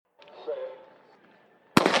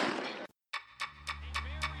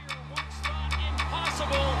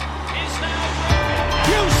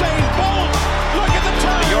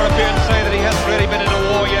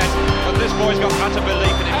boy's got utter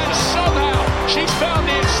belief in him. And somehow she's found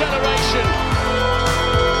the acceleration.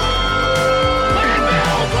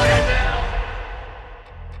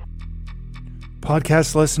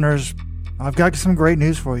 Podcast listeners, I've got some great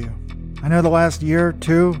news for you. I know the last year or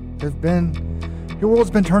two your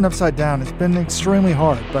world's been turned upside down. It's been extremely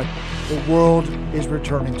hard, but the world is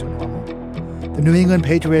returning to normal. The New England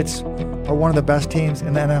Patriots are one of the best teams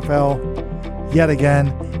in the NFL yet again,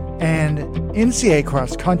 and NCAA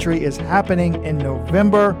cross country is happening in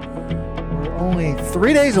November. We're only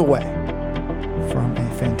 3 days away from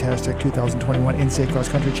a fantastic 2021 NCAA cross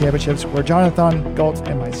country championships where Jonathan Gault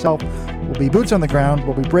and myself will be boots on the ground.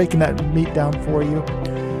 We'll be breaking that meat down for you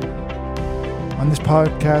on this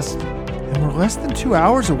podcast. And we're less than 2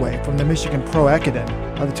 hours away from the Michigan Pro Ekiden.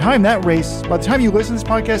 By the time you listen to this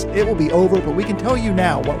podcast, it will be over, but we can tell you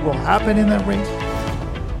now what will happen in that race.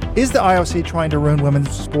 Is the IOC trying to ruin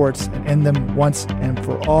women's sports and end them once and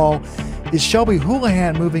for all? Is Shelby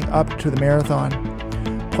Houlihan moving up to the marathon?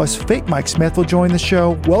 Plus, fake Mike Smith will join the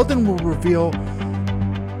show. Weldon will reveal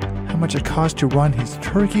how much it costs to run his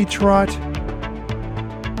turkey trot.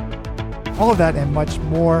 All of that and much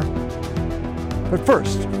more. But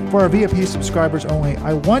first, for our VIP subscribers only,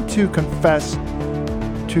 I want to confess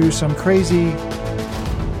to some crazy,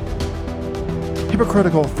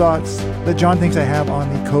 hypocritical thoughts that John thinks I have on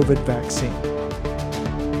the COVID vaccine.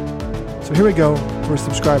 So here we go for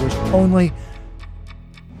subscribers only.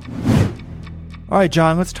 All right,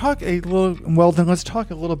 John, let's talk a little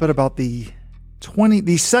bit about the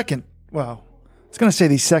second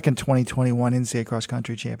 2021 NCAA Cross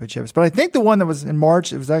Country Championships. But I think the one that was in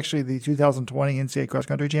March, it was actually the 2020 NCAA Cross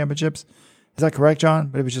Country Championships. Is that correct, John?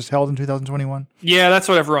 But it was just held in 2021? Yeah, that's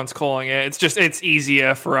what everyone's calling it. It's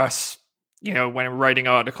easier for us, when we're writing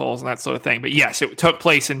articles and that sort of thing. But yes, it took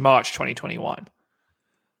place in March 2021.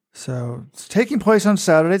 So it's taking place on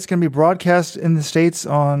Saturday. It's going to be broadcast in the States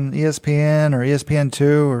on ESPN or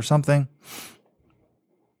ESPN2 or something.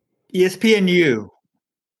 ESPNU.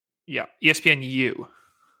 Yeah, ESPNU.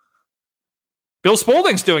 Bill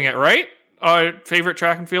Spaulding's doing it, right? Our favorite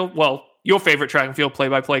track and field. Well, your favorite track and field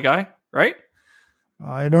play-by-play guy, right?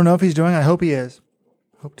 I don't know if he's doing it. I hope he is.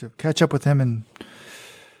 Hope to catch up with him in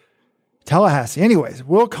Tallahassee. Anyways,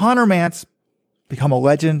 will Conner Mantz become a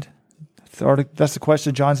legend? That's the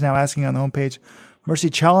question John's now asking on the homepage. Mercy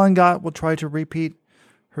Chalangat will try to repeat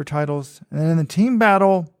her titles. And then in the team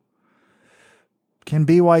battle, can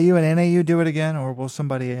BYU and NAU do it again, or will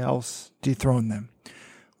somebody else dethrone them?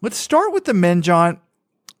 Let's start with the men, John.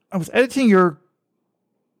 I was editing your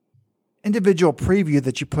individual preview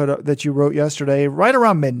that you wrote yesterday, right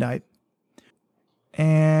around midnight,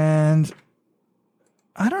 and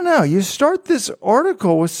I don't know. You start this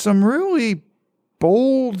article with some really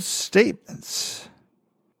bold statements.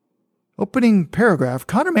 Opening paragraph: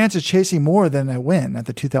 Conner Mantz is chasing more than a win at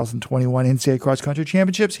the 2021 NCAA Cross Country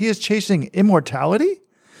Championships. He is chasing immortality.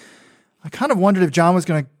 I kind of wondered if John was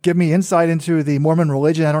going to give me insight into the Mormon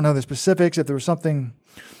religion. I don't know the specifics. If there was something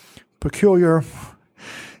peculiar,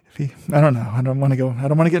 I don't know. I don't want to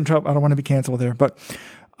get in trouble. I don't want to be canceled there. But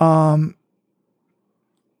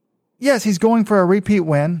yes, he's going for a repeat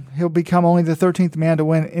win. He'll become only the 13th man to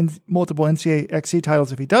win in multiple NCAA XC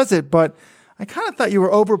titles if he does it. But I kind of thought you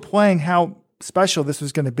were overplaying how special this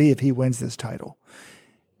was going to be if he wins this title.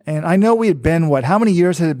 And I know we had been, how many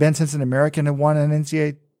years had it been since an American had won an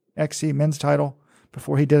NCAA XC men's title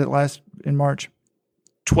before he did it last in March?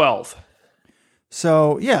 12.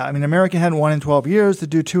 So, yeah, American hadn't won in 12 years. To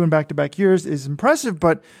do two in back-to-back years is impressive.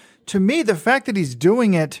 But to me, the fact that he's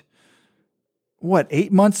doing it,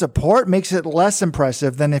 8 months apart makes it less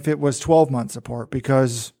impressive than if it was 12 months apart.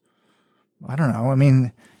 Because, I don't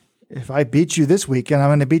know, if I beat you this weekend, I'm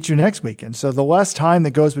going to beat you next weekend. So the less time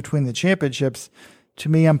that goes between the championships, to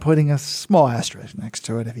me, I'm putting a small asterisk next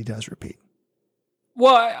to it if he does repeat.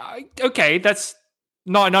 Well, okay, that's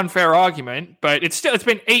not an unfair argument, but it's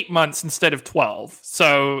been 8 months instead of 12.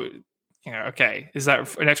 So, okay, is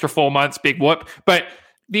that an extra 4 months? Big whoop. But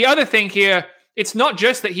the other thing here, it's not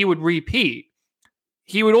just that he would repeat.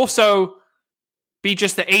 He would also be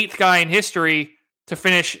just the 8th guy in history to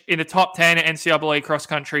finish in the top 10 at NCAA cross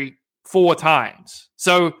country 4 times.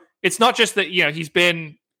 So it's not just that, he's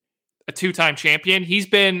been a 2-time champion. He's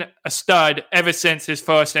been a stud ever since his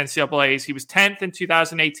first NCAAs. He was 10th in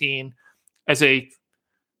 2018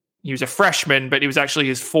 he was a freshman, but it was actually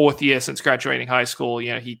his 4th year since graduating high school.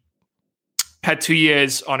 He had 2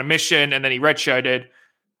 years on a mission and then he redshirted.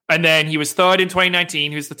 And then he was 3rd in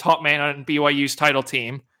 2019. He was the top man on BYU's title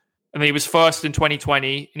team. And then he was 1st in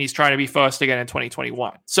 2020, and he's trying to be 1st again in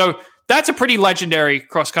 2021. So that's a pretty legendary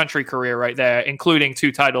cross-country career right there, including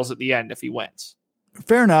 2 titles at the end if he wins.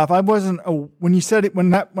 Fair enough. I wasn't when you said it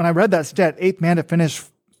when I read that stat, 8th man to finish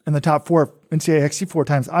in the top 4 NCAA XC 4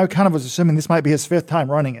 times. I kind of was assuming this might be his 5th time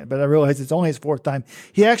running it, but I realized it's only his 4th time.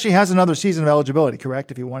 He actually has another season of eligibility, correct?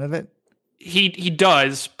 If he wanted it, he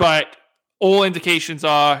does, but all indications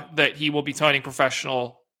are that he will be turning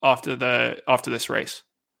professional after this race.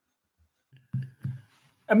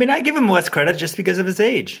 I mean, I give him less credit just because of his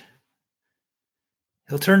age.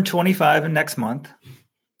 He'll turn 25 in next month.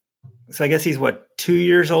 So I guess he's 2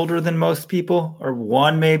 years older than most people, or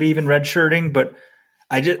 1 maybe even redshirting. But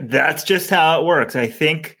that's just how it works. I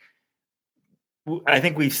think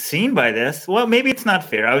we've seen by this. Well, maybe it's not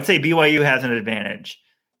fair. I would say BYU has an advantage.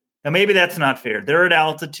 Now maybe that's not fair. They're at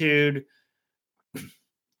altitude.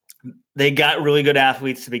 They got really good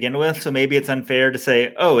athletes to begin with, so maybe it's unfair to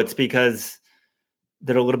say, oh, it's because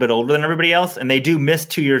they're a little bit older than everybody else, and they do miss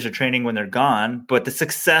 2 years of training when they're gone. But the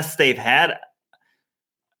success they've had,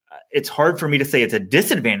 it's hard for me to say it's a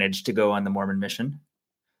disadvantage to go on the Mormon mission.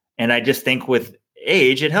 And I just think with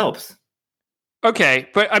age, it helps. Okay,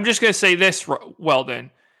 but I'm just going to say this,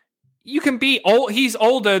 Weldon. You can be old. He's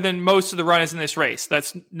older than most of the runners in this race.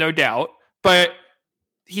 That's no doubt. But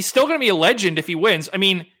he's still going to be a legend if he wins. I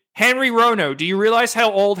mean, Henry Rono. Do you realize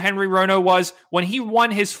how old Henry Rono was when he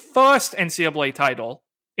won his first NCAA title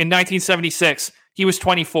in 1976? He was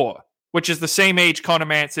 24, which is the same age Conner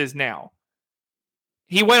Mantz is now.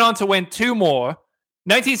 He went on to win 2 more.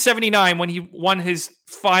 1979, when he won his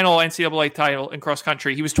final NCAA title in cross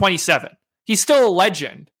country, he was 27. He's still a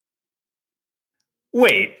legend.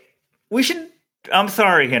 Wait, I'm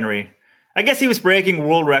sorry, Henry. I guess he was breaking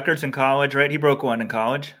world records in college, right? He broke 1 in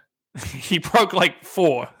college. He broke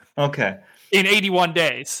 4. Okay. In 81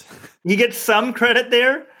 days. He gets some credit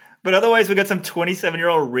there, but otherwise we got some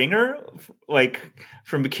 27-year-old ringer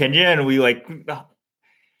from Kenya, and we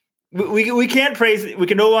can't praise. We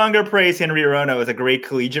can no longer praise Henry Rono as a great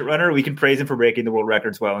collegiate runner. We can praise him for breaking the world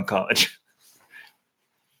records well in college.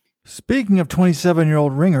 Speaking of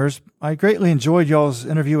 27-year-old ringers, I greatly enjoyed y'all's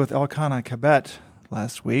interview with Elkanah Kibet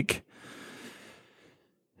last week.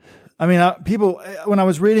 I mean, people, when I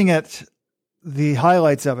was reading it, the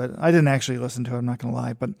highlights of it, I didn't actually listen to it, I'm not going to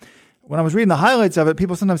lie, but when I was reading the highlights of it,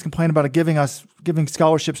 people sometimes complain about it giving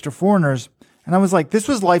scholarships to foreigners. And I was like, this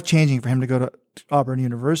was life-changing for him to go to Auburn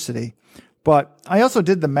University. But I also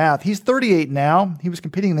did the math. He's 38 now. He was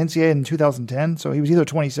competing in the NCAA in 2010, so he was either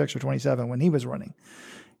 26 or 27 when he was running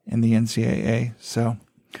in the NCAA. So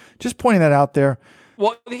just pointing that out there.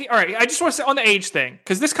 Well, all right. I just want to say on the age thing,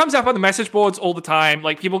 because this comes up on the message boards all the time.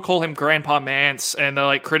 Like, people call him Grandpa Mantz, and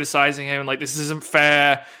they're criticizing him, this isn't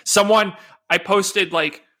fair. I posted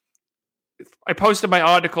my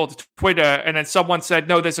article to Twitter, and then someone said,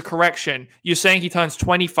 no, there's a correction. You're saying he turns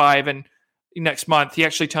 25 and next month he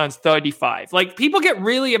actually turns 35. People get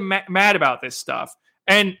really mad about this stuff,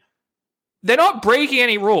 and they're not breaking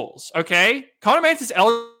any rules, okay? Conner Mantz is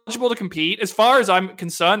eligible to compete. As far as I'm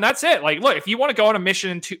concerned, that's it. Look, if you want to go on a mission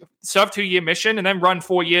and serve 2-year mission and then run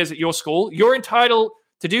 4 years at your school, you're entitled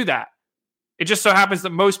to do that. It just so happens that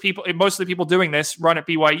most of the people doing this run at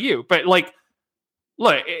BYU. But look,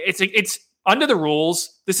 it's under the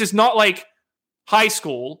rules. This is not like high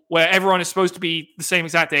school where everyone is supposed to be the same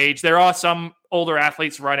exact age. There are some older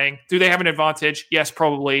athletes running. Do they have an advantage? Yes,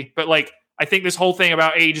 probably. But I think this whole thing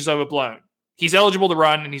about age is overblown. He's eligible to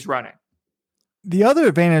run, and he's running. The other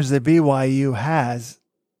advantage that BYU has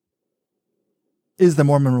is the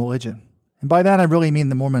Mormon religion. And by that, I really mean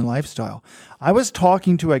the Mormon lifestyle. I was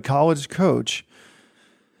talking to a college coach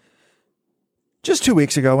just 2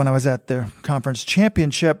 weeks ago when I was at their conference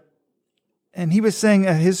championship, and he was saying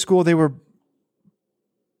at his school they were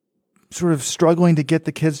sort of struggling to get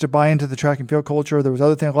the kids to buy into the track and field culture. There was a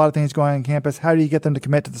lot of things going on campus. How do you get them to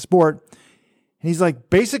commit to the sport? And he's like,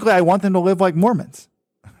 basically, I want them to live like Mormons.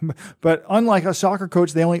 But unlike a soccer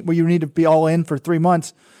coach, where you need to be all in for 3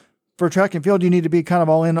 months. For track and field, you need to be kind of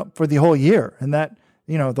all in for the whole year. And that,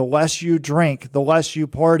 the less you drink, the less you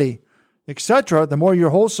party, etc., the more you're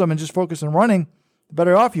wholesome and just focus on running, the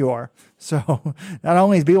better off you are. So not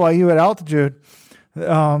only is BYU at altitude,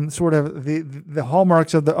 sort of the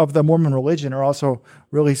hallmarks of the Mormon religion are also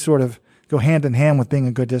really sort of go hand in hand with being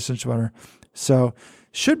a good distance runner. So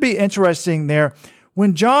should be interesting there.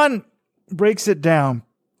 When John breaks it down,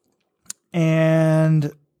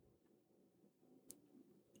 and,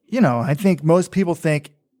 I think most people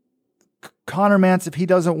think Conner Mantz, if he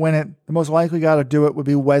doesn't win it, the most likely guy to do it would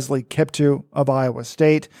be Wesley Kiptoo of Iowa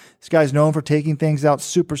State. This guy's known for taking things out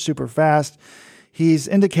super, super fast. He's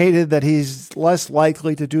indicated that he's less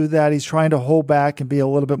likely to do that. He's trying to hold back and be a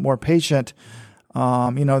little bit more patient.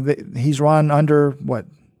 He's run under,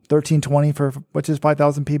 13:20 for what's his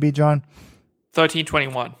 5,000 PB, John?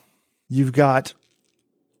 13:21. You've got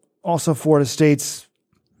also Florida State's,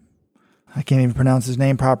 I can't even pronounce his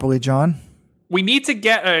name properly, John. We need to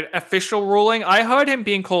get an official ruling. I heard him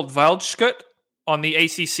being called Waldschut on the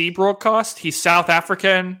ACC broadcast. He's South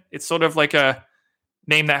African. It's sort of like a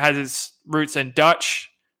name that has its roots in Dutch,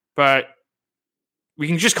 but we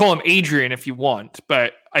can just call him Adrian if you want.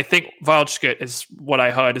 But I think Waldschut is what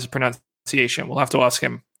I heard as a pronunciation. We'll have to ask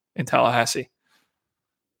him in Tallahassee.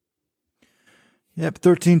 Yep,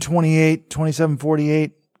 13-28,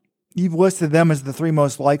 27-48. You've listed them as the three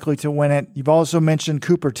most likely to win it. You've also mentioned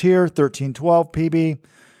Cooper Tier, 13-12 PB.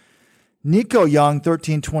 Nico Young,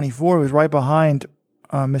 13-24, was right behind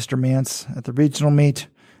Mr. Mance at the regional meet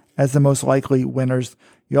as the most likely winners.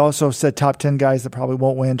 You also said top 10 guys that probably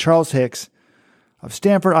won't win. Charles Hicks of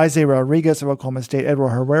Stanford, Isaiah Rodriguez of Oklahoma State, Edward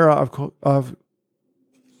Herrera of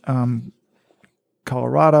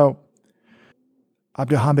Colorado,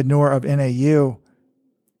 Abdulhamid Noor of NAU.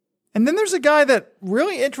 And then there's a guy that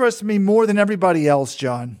really interested me more than everybody else,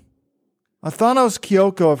 John. Athanos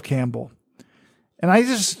Kyoko of Campbell. And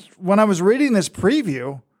when I was reading this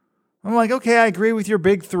preview, I'm like, okay, I agree with your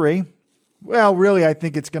big three. Well, really, I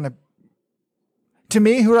think it's going to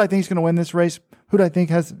me, who do I think is going to win this race? Who do I think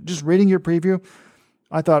has, just reading your preview,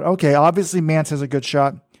 I thought, okay, obviously Mance has a good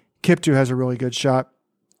shot. Kiptoo has a really good shot.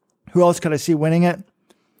 Who else could I see winning it?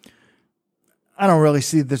 I don't really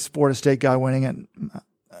see this Florida State guy winning it.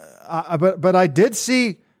 But I did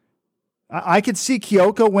see, I could see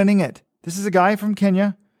Kyoko winning it. This is a guy from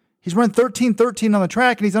Kenya. He's run 13-13 on the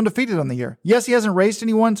track, and he's undefeated on the year. Yes, he hasn't raced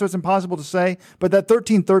anyone, so it's impossible to say, but that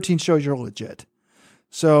 13-13 shows you're legit.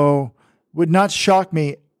 So would not shock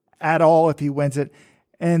me at all if he wins it.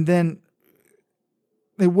 And then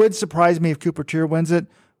it would surprise me if Cooper Tier wins it,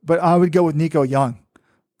 but I would go with Nico Young.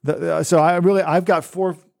 So I've got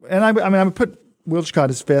four, and I would put Wildschut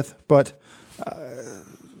as fifth, but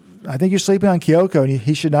I think you're sleeping on Kyoko, and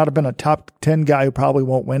he should not have been a top 10 guy who probably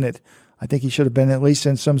won't win it. I think he should have been at least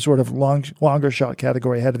in some sort of longer shot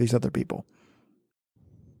category ahead of these other people.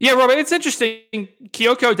 Yeah, Robert, it's interesting.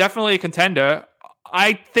 Kyoko, definitely a contender.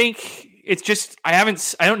 I think it's just, I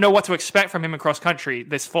don't know what to expect from him in cross country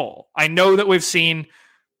this fall. I know that we've seen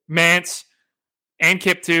Mance and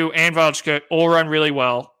Kiptoo and Waldschut all run really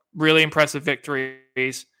well, really impressive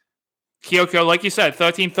victories. Kyoko, like you said,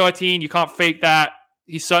 13-13, you can't fake that.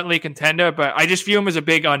 He's certainly a contender, but I just view him as a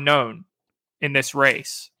big unknown in this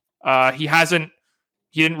race. He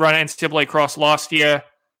didn't run NCAA cross last year,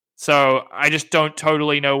 so I just don't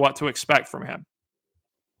totally know what to expect from him.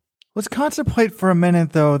 Let's contemplate for a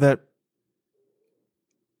minute, though, that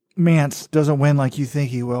Mance doesn't win like you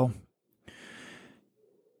think he will.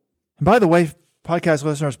 And by the way, podcast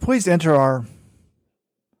listeners, please enter our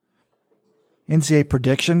NCAA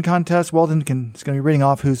prediction contest. Weldon is going to be reading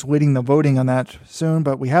off who's leading the voting on that soon,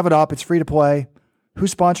 but we have it up. It's free to play.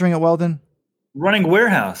 Who's sponsoring it, Weldon? Running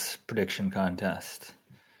Warehouse prediction contest.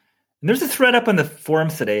 And there's a thread up on the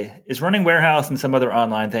forums today. Is Running Warehouse and some other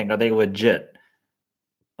online thing, are they legit?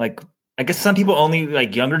 Like, I guess some people only,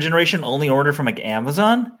 like younger generation, only order from like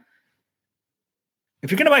Amazon. If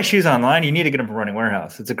you're going to buy shoes online, you need to get them from Running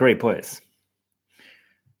Warehouse. It's a great place.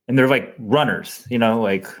 And they're like runners,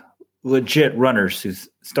 like legit runners who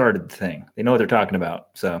started the thing. They know what they're talking about.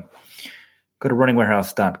 So go to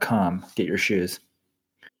runningwarehouse.com, get your shoes.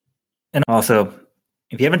 And also,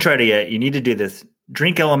 if you haven't tried it yet, you need to do this.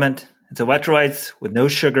 Drink Element. It's electrolytes with no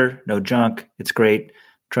sugar, no junk. It's great.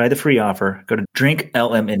 Try the free offer. Go to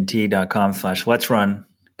drinklmnt.com/let's run.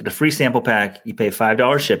 Get a free sample pack. You pay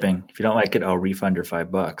 $5 shipping. If you don't like it, I'll refund your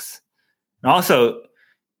 $5. And also,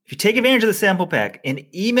 if you take advantage of the sample pack and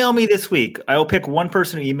email me this week, I will pick one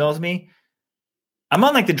person who emails me. I'm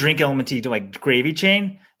on like the Drink LMNT like gravy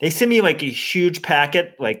chain. They send me like a huge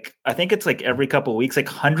packet. Like I think it's like every couple of weeks, like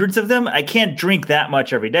hundreds of them. I can't drink that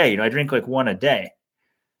much every day. I drink like one a day.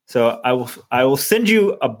 So I will send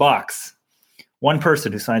you a box. One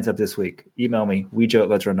person who signs up this week. Email me,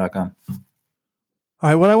 weejo@letsrun.com. All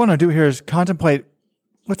right, what I want to do here is contemplate.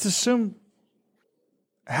 Let's assume,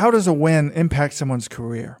 how does a win impact someone's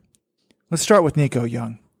career? Let's start with Nico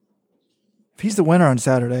Young. If he's the winner on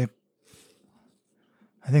Saturday,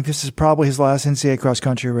 I think this is probably his last NCAA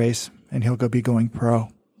cross-country race, and he'll be going pro.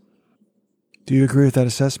 Do you agree with that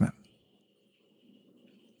assessment?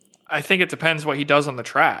 I think it depends what he does on the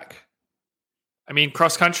track. I mean,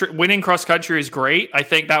 winning cross-country is great. I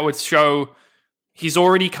think that would show he's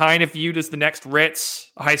already kind of viewed as the next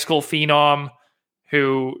Ritz, a high school phenom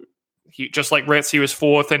who, just like Ritz, he was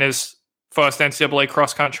fourth in his first NCAA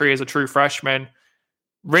cross-country as a true freshman.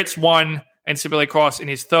 Ritz won NCAA cross in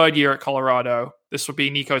his third year at Colorado. This would be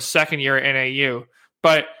Nico's second year at NAU.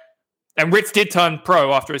 But And Ritz did turn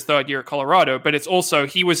pro after his third year at Colorado, but it's also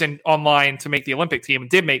he was online to make the Olympic team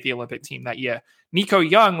and did make the Olympic team that year. Nico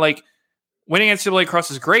Young, like winning NCAA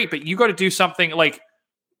cross is great, but you got to do something like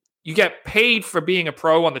you get paid for being a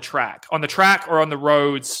pro on the track or on the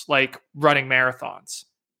roads, like running marathons.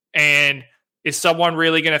 And is someone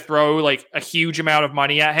really going to throw like a huge amount of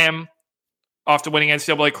money at him after winning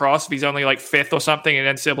NCAA cross if he's only like fifth or something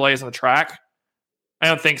and NCAA is on the track? I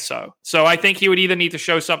don't think so. So I think he would either need to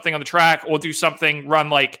show something on the track or do something, run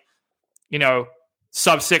like,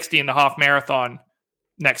 sub 60 in the half marathon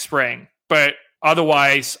next spring. But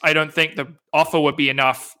otherwise, I don't think the offer would be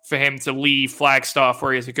enough for him to leave Flagstaff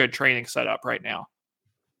where he has a good training setup right now.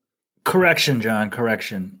 Correction, John,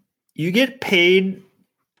 correction. You get paid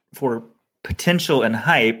for potential and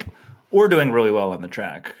hype or doing really well on the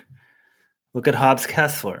track. Look at Hobbs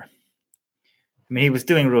Kessler. I mean, he was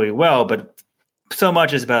doing really well, but so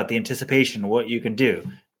much is about the anticipation, what you can do.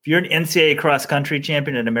 If you're an NCAA cross-country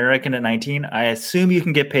champion and American at 19, I assume you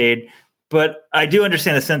can get paid, but I do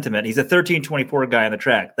understand the sentiment. He's a 13-24 guy on the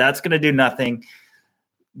track. That's going to do nothing.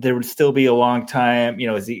 There would still be a long time.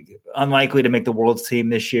 Is he unlikely to make the world's team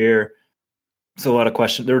this year? So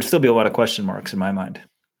there would still be a lot of question marks in my mind.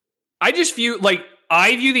 I view the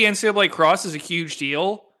NCAA cross as a huge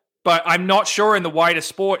deal, but I'm not sure in the wider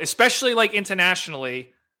sport, especially like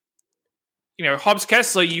internationally. Hobbs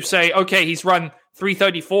Kessler, you say, okay, he's run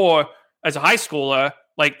 3:34 as a high schooler.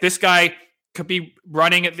 Like this guy could be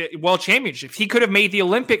running at the World Championship. He could have made the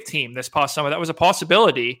Olympic team this past summer. That was a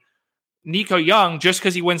possibility. Nico Young, just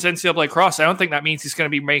because he wins NCAA cross, I don't think that means he's going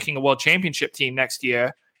to be making a World Championship team next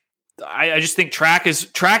year. I just think track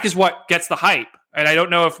is what gets the hype. And I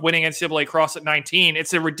don't know if winning NCAA cross at 19,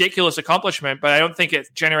 it's a ridiculous accomplishment, but I don't think it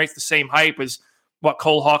generates the same hype as what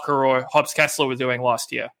Cole Hocker or Hobbs Kessler were doing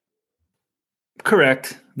last year.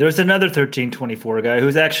 Correct. There's another 13-24 guy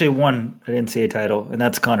who's actually won an NCAA title, and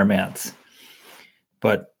that's Connor Mantz.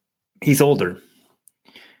 But he's older.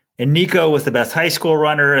 And Nico was the best high school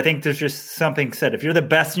runner. I think there's just something said. If you're the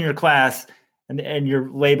best in your class and you're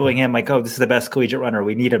labeling him like, oh, this is the best collegiate runner,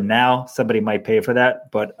 we need him now, somebody might pay for that.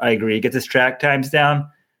 But I agree. Get his track times down,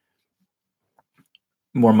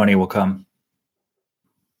 more money will come.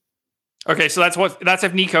 Okay, so that's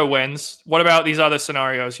if Nico wins. What about these other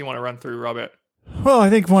scenarios you want to run through, Robert? Well, I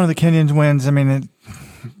think one of the Kenyans wins. I mean, it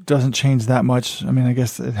doesn't change that much. I mean, I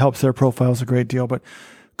guess it helps their profiles a great deal. But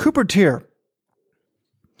Cooper Teare,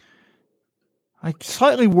 I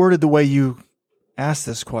slightly worded the way you asked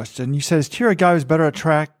this question. You said, is Teare a guy who's better at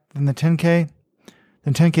track than the 10K,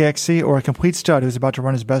 than 10K XC, or a complete stud who's about to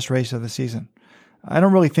run his best race of the season? I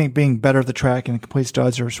don't really think being better at the track and complete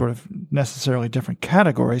studs are sort of necessarily different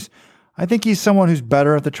categories. I think he's someone who's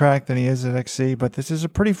better at the track than he is at XC, but this is a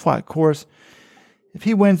pretty flat course. If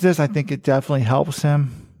he wins this, I think it definitely helps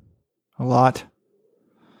him a lot.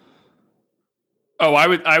 Oh, I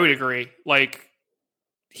would agree. Like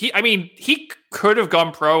he could have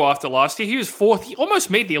gone pro after last year. He was fourth. He almost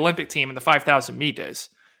made the Olympic team in the 5,000 meters.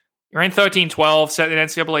 He ran 13:12, set an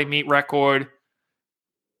NCAA meet record,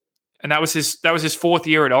 and that was his fourth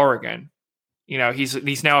year at Oregon.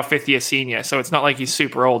 He's now a fifth-year senior, so it's not like he's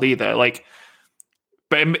super old either. Like,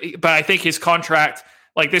 but I think his contract,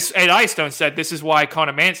 like this, Ed Eyestone said, this is why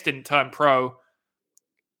Connor Mantz didn't turn pro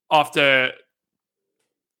after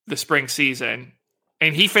the spring season,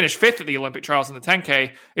 and he finished fifth at the Olympic trials in the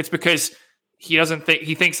 10K. It's because he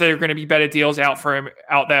thinks there are going to be better deals out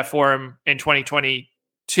there for him in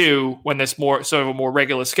 2022 when there's more sort of a more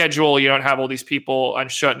regular schedule. You don't have all these people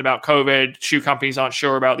uncertain about COVID. Shoe companies aren't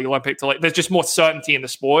sure about the Olympic. There's just more certainty in the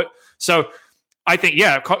sport. So I think,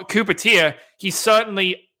 Cooper Teare, he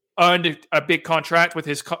certainly earned a big contract with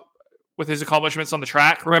his accomplishments on the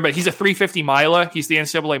track. Remember, he's a 350 miler. He's the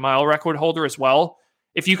NCAA mile record holder as well.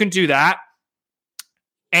 If you can do that,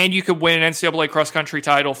 and you could win an NCAA cross country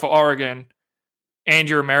title for Oregon, and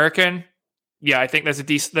you're American, I think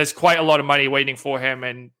there's quite a lot of money waiting for him,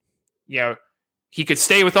 and he could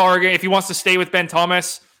stay with Oregon if he wants to stay with Ben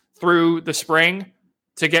Thomas through the spring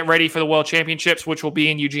to get ready for the World Championships, which will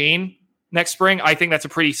be in Eugene next spring. I think that's a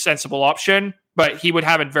pretty sensible option, but he would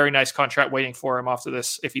have a very nice contract waiting for him after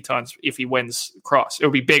this if he wins cross. It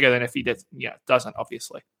would be bigger than if he doesn't,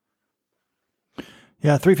 obviously.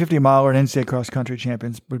 Yeah, 350 miler and NCAA cross country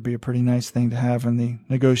champions would be a pretty nice thing to have on the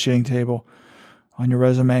negotiating table on your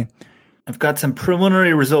resume. I've got some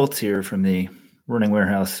preliminary results here from the Running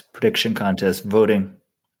Warehouse prediction contest voting.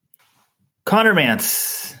 Connor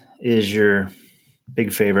Mantz is your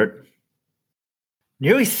big favorite.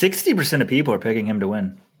 Nearly 60% of people are picking him to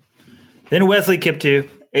win. Then Wesley Kiptoo,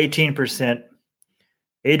 18%.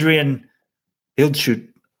 Adrian Hildschut,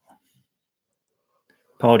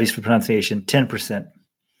 Apologies for pronunciation, 10%. And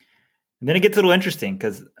then it gets a little interesting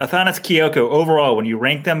because Athanas Kyoko, overall, when you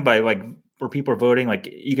rank them by like where people are voting, like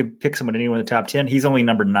you can pick someone anywhere in the top 10. He's only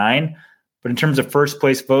number 9. But in terms of first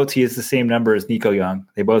place votes, he has the same number as Nico Young.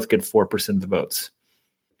 They both get 4% of the votes.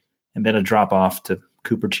 And then a drop off to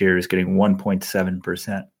Cooper Cheers getting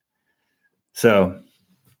 1.7%. So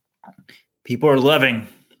people are loving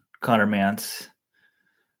Conner Mantz.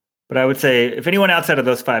 But I would say if anyone outside of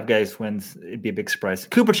those 5 guys wins, it'd be a big surprise.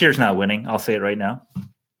 Cooper Cheers not winning. I'll say it right now.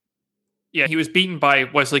 Yeah, he was beaten by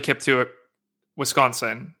Wesley Kiptoo at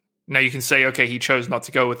Wisconsin. Now you can say, okay, he chose not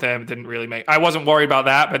to go with him. It didn't really make... I wasn't worried about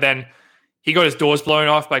that, but then he got his doors blown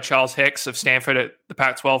off by Charles Hicks of Stanford at the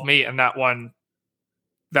Pac-12 meet, and that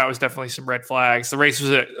was definitely some red flags. The race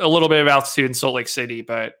was at a little bit of altitude in Salt Lake City,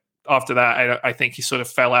 but after that, I think he sort of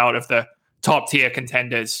fell out of the top-tier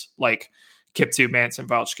contenders like Kiptoo, Mantz, and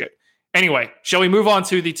Valchkit. Anyway, shall we move on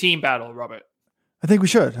to the team battle, Robert? I think we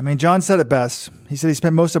should. I mean, John said it best. He said he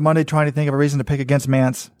spent most of Monday trying to think of a reason to pick against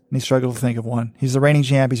Mantz, and he struggled to think of one. He's the reigning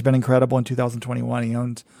champ. He's been incredible in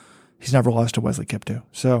 2021. He's never lost to Wesley Kiptoo.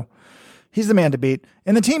 So he's the man to beat.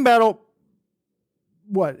 In the team battle,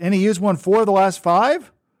 what? NAU's won 4 of the last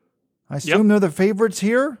 5? I assume they're the favorites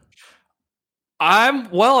here? I'm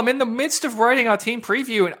in the midst of writing our team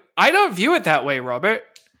preview, and I don't view it that way, Robert.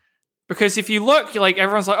 Because if you look, like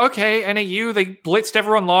everyone's like, okay, NAU, they blitzed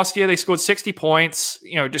everyone last year. They scored 60 points,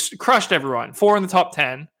 just crushed everyone. 4 in the top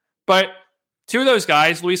 10. But 2 of those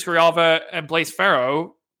guys, Luis Grijalva and Blaise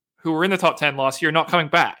Ferro, who were in the top 10 last year, are not coming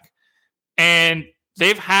back. And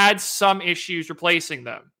they've had some issues replacing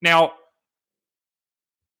them. Now,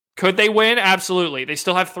 could they win? Absolutely. They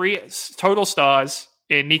still have 3 total stars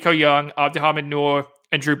in Nico Young, Abdelhamid Noor,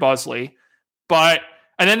 and Drew Bosley. And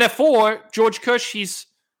then they're 4, George Cush,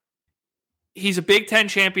 he's a Big Ten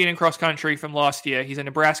champion in cross country from last year. He's a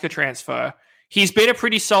Nebraska transfer. He's been a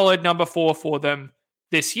pretty solid number 4 for them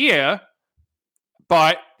this year,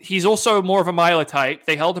 but he's also more of a miler type.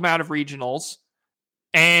 They held him out of regionals.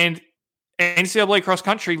 And NCAA cross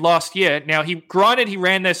country last year. Now, he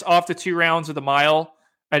ran this after 2 rounds of the mile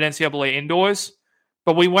at NCAA indoors,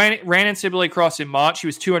 but we ran NCAA cross in March. He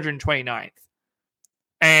was 229th.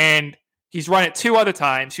 And he's run it 2 other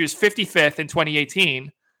times. He was 55th in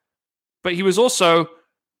 2018, but he was also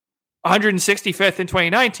 165th in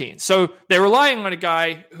 2019. So they're relying on a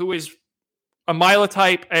guy who is a miler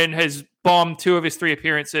type and has bombed 2 of his 3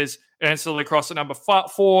 appearances at NCAA cross at number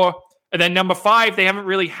 4. And then number 5, they haven't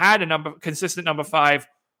really had a consistent number 5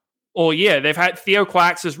 all year. They've had Theo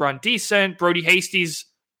Quax has run decent. Brody Hastie's,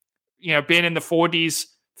 been in the 40s,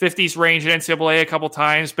 50s range at NCAA a couple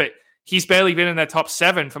times, but he's barely been in their top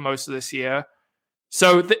 7 for most of this year.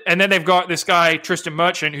 So, and then they've got this guy, Tristan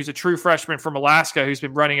Merchant, who's a true freshman from Alaska, who's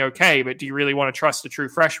been running okay, but do you really want to trust a true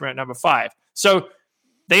freshman at number 5? So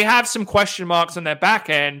they have some question marks on their back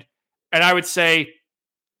end, and I would say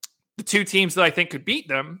the 2 teams that I think could beat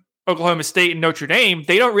them, Oklahoma State and Notre Dame,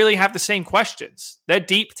 they don't really have the same questions. They're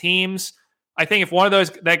deep teams. I think if one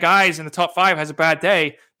of their guys in the top 5 has a bad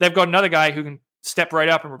day, they've got another guy who can step right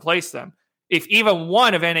up and replace them. If even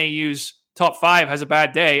one of NAU's top 5 has a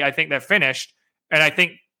bad day, I think they're finished. And I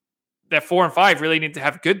think that 4 and 5 really need to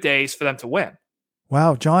have good days for them to win.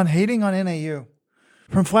 Wow, John hating on NAU.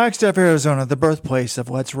 From Flagstaff, Arizona, the birthplace of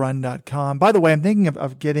Let'sRun.com. By the way, I'm thinking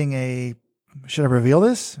of getting should I reveal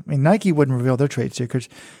this? I mean, Nike wouldn't reveal their trade secrets.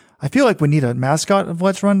 I feel like we need a mascot of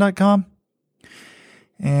Let'sRun.com.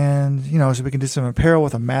 And, so we can do some apparel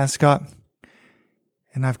with a mascot.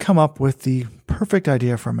 And I've come up with the perfect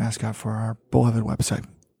idea for a mascot for our beloved website.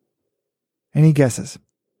 Any guesses?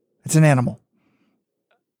 It's an animal.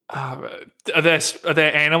 Are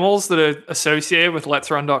there animals that are associated with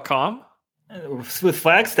Let'sRun.com? With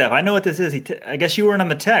Flagstaff, I know what this is. I guess you weren't on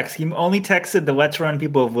the text. He only texted the Let's Run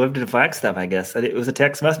people who've lived in Flagstaff, I guess. It was a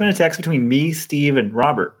text. Must have been a text between me, Steve, and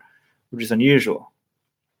Robert, which is unusual.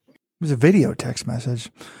 It was a video text message.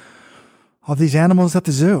 All these animals at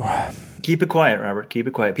the zoo. Keep it quiet, Robert. Keep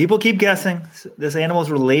it quiet. People keep guessing. This animal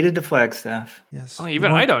is related to Flagstaff. Yes. Oh,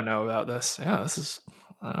 even I don't know about this. Yeah,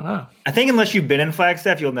 I don't know. I think unless you've been in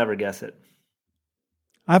Flagstaff, you'll never guess it.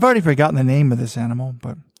 I've already forgotten the name of this animal,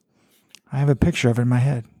 but I have a picture of it in my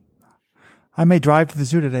head. I may drive to the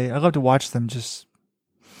zoo today. I'd love to watch them just...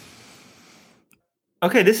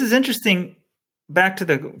 Okay, this is interesting. Back to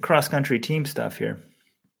the cross-country team stuff here.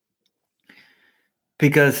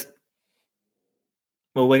 Because,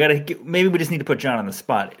 maybe we just need to put John on the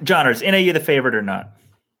spot. John, is NAU the favorite or not?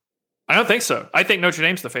 I don't think so. I think Notre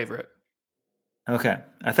Dame's the favorite. Okay.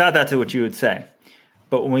 I thought that's what you would say.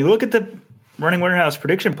 But when we look at the Running Warehouse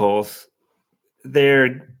prediction polls,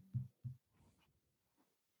 they're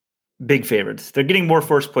big favorites. They're getting more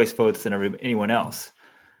first place votes than anyone else.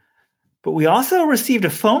 But we also received a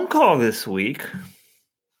phone call this week.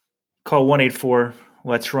 Call 184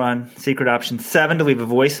 Let's Run, secret option 7 to leave a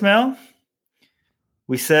voicemail.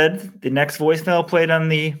 We said the next voicemail played on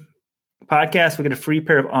the podcast, we'll get a free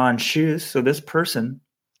pair of On shoes. So this person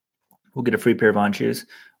will get a free pair of On shoes.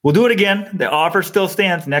 We'll do it again. The offer still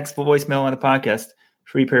stands. Next voicemail on the podcast,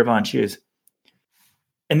 free pair of On shoes.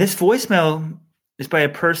 And this voicemail is by a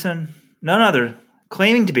person, none other,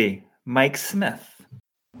 claiming to be Mike Smith.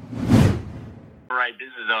 All right, this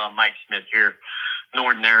is Mike Smith here,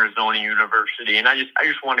 Northern Arizona University, and I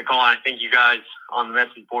just wanted to call. I think you guys on the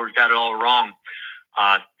message boards got it all wrong.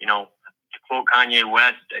 To quote Kanye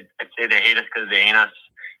West, I'd say they hate us because they ain't us,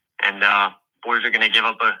 and boys are going to give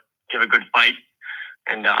a good fight.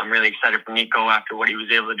 And I'm really excited for Nico after what he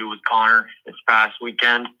was able to do with Connor this past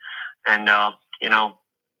weekend. And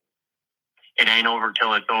it ain't over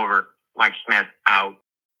till it's over. Mike Smith out.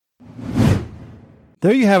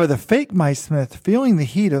 There you have it, the fake Mike Smith, feeling the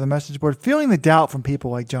heat of the message board, feeling the doubt from people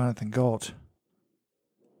like Jonathan Gault.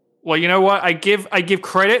 Well, you know what? I give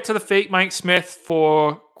credit to the fake Mike Smith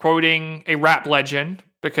for quoting a rap legend,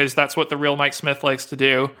 because that's what the real Mike Smith likes to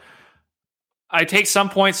do. I take some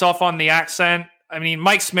points off on the accent. I mean,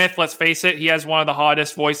 Mike Smith, let's face it, he has one of the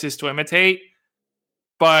hardest voices to imitate.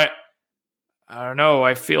 But I don't know,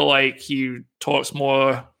 I feel like he talks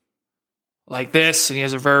more like this, and he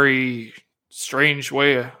has a very strange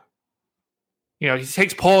way of, he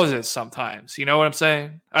takes pauses sometimes. You know what I'm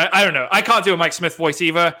saying? I don't know. I can't do a Mike Smith voice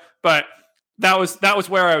either, but that was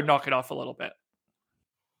where I would knock it off a little bit.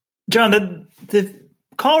 John, the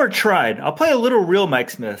caller tried. I'll play a little real Mike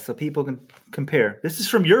Smith so people can compare. This is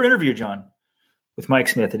from your interview, John, with Mike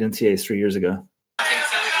Smith at NCAAs 3 years ago.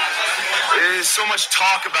 There's so much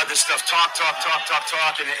talk about this stuff. Talk.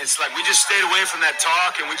 And it's like we just stayed away from that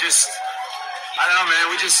talk, and I don't know,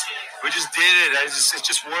 man. We just did it. It's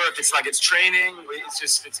just work. It's like it's training.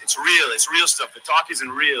 It's real. It's real stuff. The talk isn't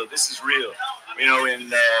real. This is real.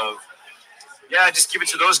 Just give it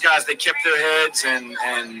to those guys. They kept their heads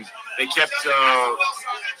and they kept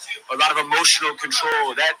a lot of emotional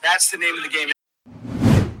control. That's the name of the game.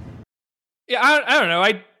 Yeah, I don't know.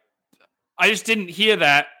 I just didn't hear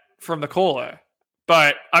that from the caller,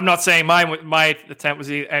 but I'm not saying my attempt was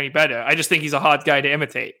any better. I just think he's a hard guy to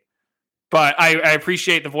imitate. But I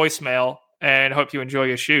appreciate the voicemail and hope you enjoy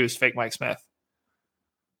your shoes, fake Mike Smith.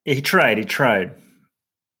 Yeah, he tried.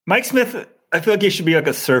 Mike Smith, I feel like he should be like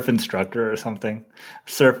a surf instructor or something.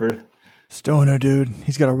 Surfer. Stoner, dude.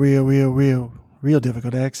 He's got a real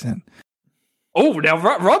difficult accent. Oh, now,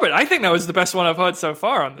 Robert, I think that was the best one I've heard so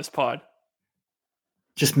far on this pod.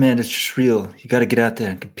 It's just real. You got to get out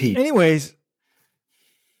there and compete. Anyways,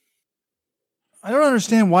 I don't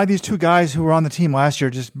understand why these two guys who were on the team last year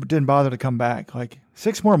just didn't bother to come back. Like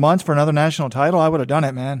 6 more months for another national title, I would have done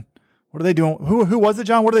it, man. What are they doing? Who was it,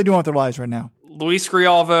 John? What are they doing with their lives right now? Luis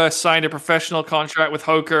Grijalva signed a professional contract with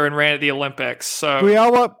Hoka and ran at the Olympics. So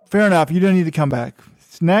Grijalva, fair enough. You didn't need to come back.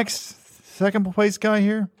 Next, second place guy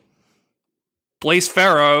here. Blaze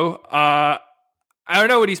Farrow. I don't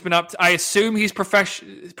know what he's been up to. I assume he's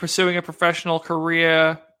pursuing a professional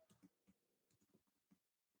career.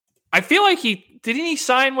 I feel like didn't he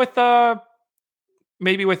sign with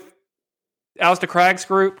maybe with Alistair Craig's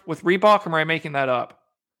group with Reebok, or am I making that up?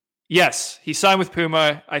 Yes, he signed with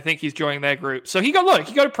Puma. I think he's joining their group. So he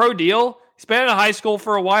got a pro deal. He's been in a high school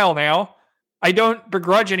for a while now. I don't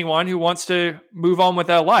begrudge anyone who wants to move on with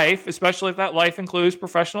their life, especially if that life includes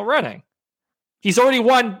professional running. He's already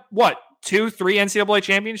won, 2, 3 NCAA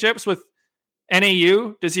championships with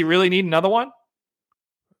NAU. Does he really need another one?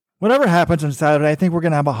 Whatever happens on Saturday, I think we're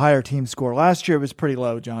going to have a higher team score. Last year it was pretty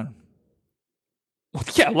low, John.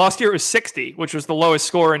 Yeah, last year it was 60, which was the lowest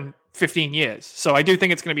score in 15 years. So I do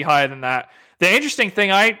think it's going to be higher than that. The interesting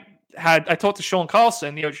thing I talked to Sean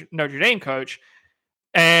Carlson, the Notre Dame coach,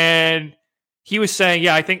 and he was saying,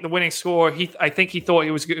 I think the winning score, I think he thought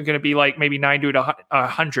it was going to be like maybe 90 to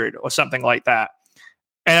 100 or something like that.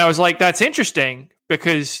 And I was like, that's interesting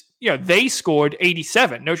because, they scored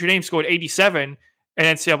 87. Notre Dame scored 87 in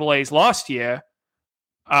NCAAs last year.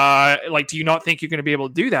 Do you not think you're going to be able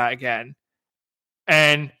to do that again?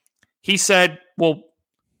 And he said, well,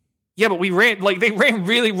 yeah, but they ran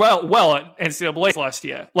really well at NCAAs last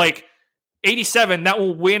year. 87, that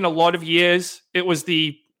will win a lot of years. It was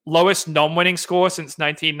the lowest non-winning score since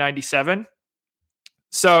 1997.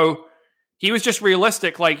 So he was just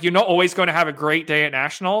realistic. You're not always going to have a great day at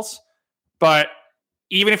nationals, but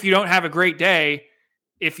even if you don't have a great day,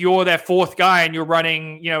 if you're their fourth guy and you're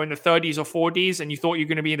running, in the 30s or 40s and you thought you're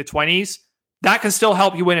going to be in the 20s, that can still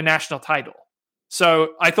help you win a national title.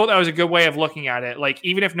 So I thought that was a good way of looking at it. Like,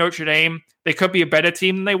 even if Notre Dame, they could be a better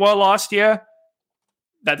team than they were last year,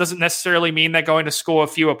 that doesn't necessarily mean they're going to score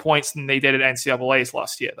fewer points than they did at NCAA's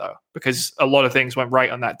last year, though, because a lot of things went right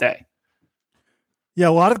on that day. Yeah, a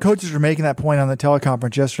lot of coaches were making that point on the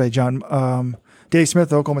teleconference yesterday, John. Dave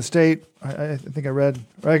Smith, Oklahoma State, I think I read,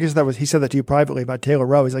 or I guess he said that to you privately about Taylor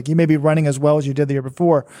Rowe. He's like, you may be running as well as you did the year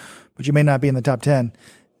before, but you may not be in the top 10.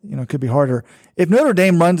 It could be harder. If Notre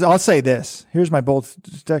Dame runs, I'll say this. Here's my bold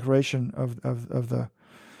declaration of the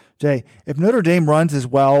day. If Notre Dame runs as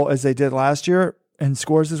well as they did last year and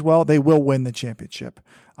scores as well, they will win the championship.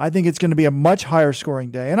 I think it's going to be a much higher scoring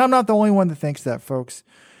day. And I'm not the only one that thinks that, folks.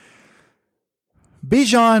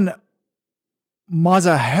 Bijan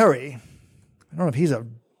Mazaheri, I don't know if he's a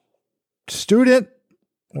student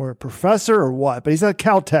or a professor or what, but he's at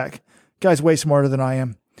Caltech. Guy's way smarter than I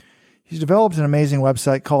am. He's developed an amazing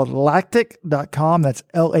website called Lactic.com. That's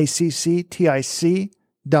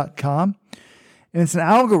LACCTIC.com. And it's an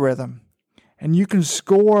algorithm. And you can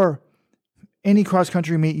score any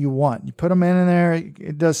cross-country meet you want. You put them in there.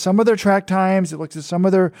 It does some of their track times. It looks at some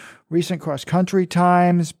of their recent cross-country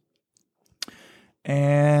times.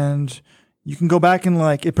 And you can go back and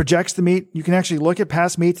it projects the meet. You can actually look at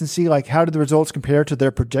past meets and see how did the results compare to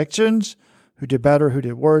their predictions, who did better, who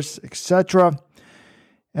did worse, etc.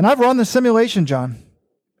 And I've run the simulation, John.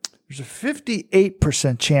 There's a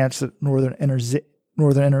 58% chance that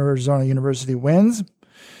Northern Arizona University wins.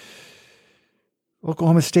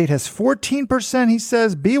 Oklahoma State has 14%. He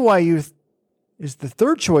says BYU is the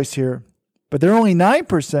third choice here, but they're only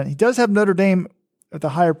 9%. He does have Notre Dame at the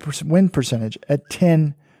higher win percentage at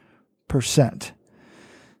 10%.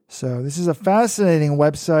 So this is a fascinating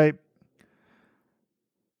website.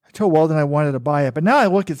 I told Weldon I wanted to buy it, but now I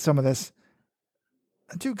look at some of this.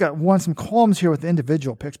 I do got some columns here with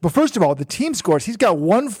individual picks. But first of all, the team scores. He's got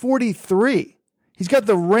 143. He's got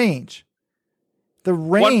the range. The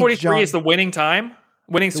range, 143 John, is the winning time?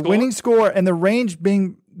 Winning score? The winning score, and the range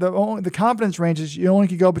being the confidence range is you only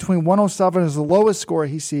can go between 107 is the lowest score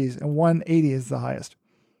he sees, and 180 is the highest.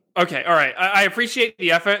 Okay, all right. I appreciate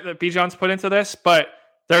the effort that Bijan's put into this, but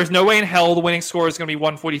there's no way in hell the winning score is going to be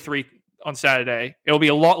 143 on Saturday. It'll be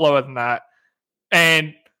a lot lower than that.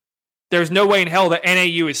 And there's no way in hell that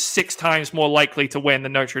NAU is 6 times more likely to win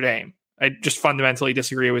than Notre Dame. I just fundamentally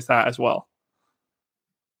disagree with that as well.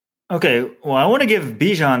 Okay, well, I want to give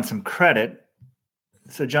Bijan some credit.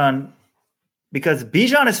 So, John, because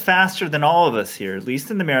Bijan is faster than all of us here, at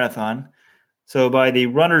least in the marathon. So by the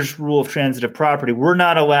runner's rule of transitive property, we're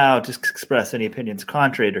not allowed to express any opinions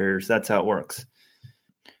contrary to hers. That's how it works.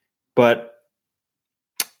 But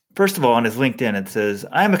first of all, on his LinkedIn, it says,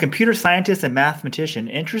 I am a computer scientist and mathematician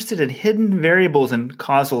interested in hidden variables and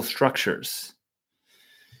causal structures.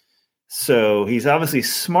 So he's obviously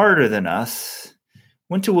smarter than us.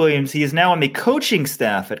 Went to Williams. He is now on the coaching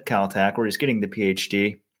staff at Caltech, where he's getting the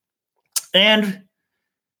PhD. And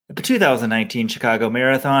at the 2019 Chicago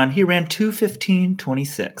Marathon, he ran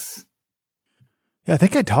 2:15:26. Yeah, I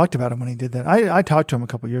think I talked about him when he did that. I talked to him a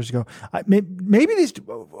couple of years ago. Maybe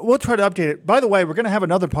we'll try to update it. By the way, we're going to have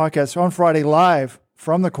another podcast on Friday live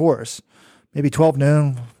from the course, maybe 12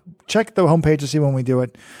 noon. Check the homepage to see when we do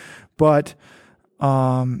it. But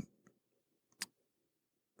I'm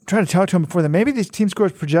trying to talk to him before that. Maybe these team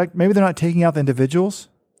scores project. Maybe they're not taking out the individuals.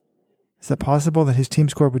 Is that possible that his team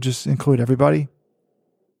score would just include everybody?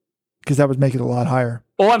 Because that would make it a lot higher.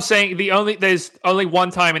 All I'm saying, there's only one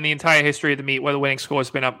time in the entire history of the meet where the winning score has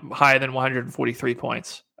been up higher than 143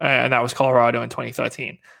 points, and that was Colorado in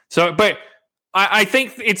 2013. So, but I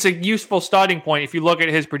think it's a useful starting point if you look at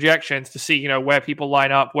his projections to see, where people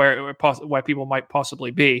line up, where people might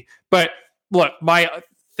possibly be. But look, my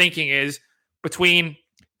thinking is between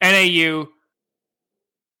NAU,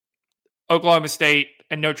 Oklahoma State,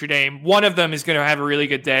 and Notre Dame, one of them is going to have a really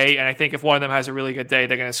good day. And I think if one of them has a really good day,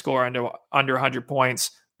 they're going to score under 100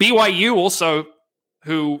 points. BYU also,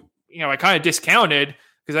 who, I kind of discounted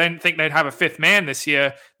because I didn't think they'd have a fifth man this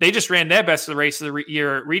year. They just ran their best of the race of the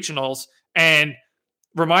year at regionals and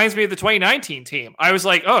reminds me of the 2019 team. I was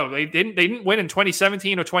like, oh, they didn't win in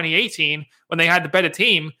 2017 or 2018 when they had the better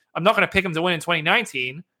team. I'm not going to pick them to win in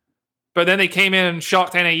 2019. But then they came in and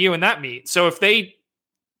shocked NAU in that meet. So if they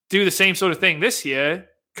do the same sort of thing this year,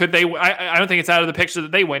 could they? I don't think it's out of the picture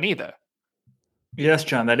that they win either. Yes,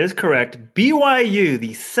 John, that is correct. BYU,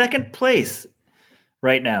 the second place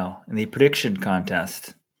right now in the prediction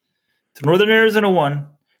contest. So Northern Arizona 1,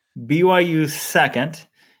 BYU second,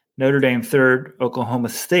 Notre Dame third, Oklahoma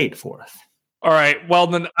State fourth. All right. Well,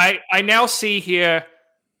 then I now see here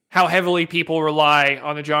how heavily people rely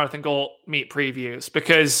on the Jonathan Gault meet previews,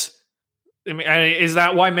 because I mean, is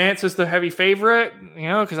that why Mance is the heavy favorite?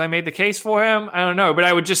 Because I made the case for him? I don't know. But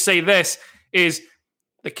I would just say this is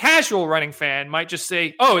the casual running fan might just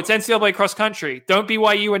say, oh, it's NCAA cross country. Don't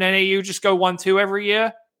BYU and NAU just go 1-2 every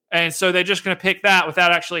year? And so they're just going to pick that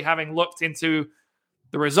without actually having looked into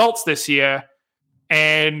the results this year.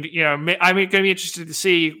 And, I'm going to be interested to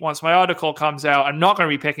see once my article comes out. I'm not going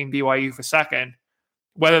to be picking BYU for second,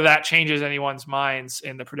 whether that changes anyone's minds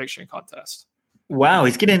in the prediction contest. Wow,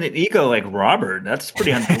 he's getting an ego like Robert. That's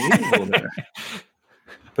pretty unbelievable there.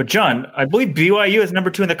 But John, I believe BYU is number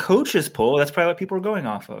 2 in the coaches poll. That's probably what people are going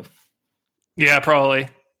off of. Yeah, probably.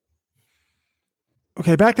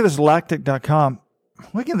 Okay, back to this lactic.com.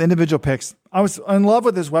 Looking at the individual picks, I was in love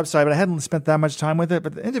with this website, but I hadn't spent that much time with it.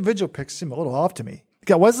 But the individual picks seem a little off to me. You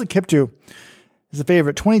got Wesley Kiptoo is the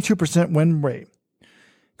favorite, 22% win rate.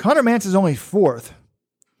 Connor Mance is only 4th,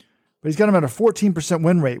 but he's got him at a 14%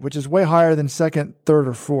 win rate, which is way higher than second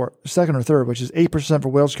or third, which is 8% for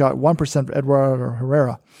Will Scott, 1% for Eduardo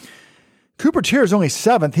Herrera. Cooper Tier is only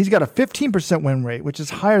 7th. He's got a 15% win rate, which is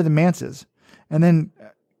higher than Mance's. And then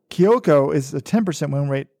Kyoko is a 10% win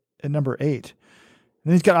rate at number 8.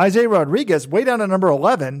 And he's got Isaiah Rodriguez way down at number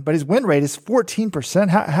 11, but his win rate is 14%.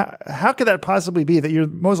 How could that possibly be that you're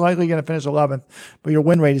most likely going to finish 11th, but your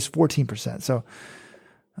win rate is 14%? So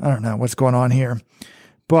I don't know what's going on here.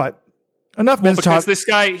 But enough men's because talk. This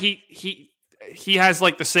guy, he has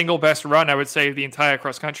like the single best run, I would say, of the entire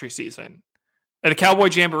cross country season. At the Cowboy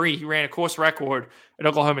Jamboree, he ran a course record at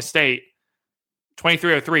Oklahoma State,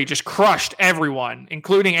 23:03, just crushed everyone,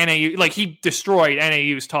 including NAU. Like, he destroyed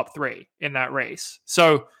NAU's top 3 in that race.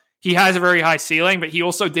 So he has a very high ceiling, but he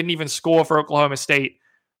also didn't even score for Oklahoma State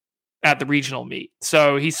at the regional meet.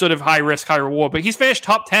 So he's sort of high risk, high reward. But he's finished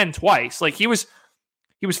top 10 twice. Like, he was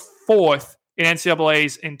 4th in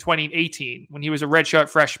NCAAs in 2018 when he was a redshirt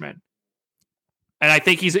freshman. And I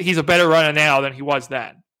think he's a better runner now than he was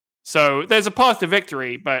then. So there's a path to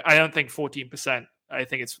victory, but I don't think 14%. I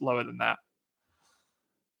think it's lower than that.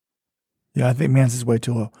 Yeah, I think Mance is way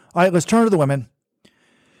too low. All right, let's turn to the women.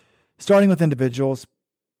 Starting with individuals.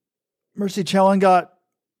 Mercy Challengot,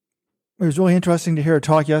 it was really interesting to hear her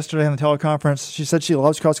talk yesterday on the teleconference. She said she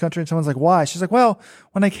loves cross-country, and someone's like, why? She's like, well,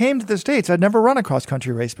 when I came to the States, I'd never run a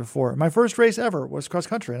cross-country race before. My first race ever was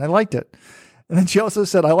cross-country, and I liked it. And then she also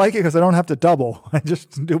said, I like it because I don't have to double. I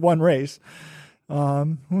just do one race,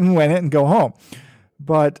 win it, and go home.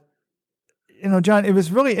 But, John, it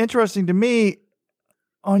was really interesting to me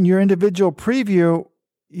on your individual preview.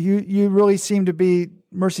 You really seem to be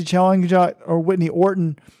Mercy Challengot or Whitney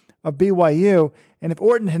Orton of BYU. And if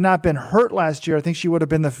Orton had not been hurt last year, I think she would have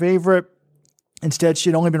been the favorite. Instead,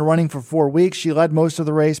 she'd only been running for 4 weeks. She led most of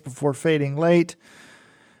the race before fading late.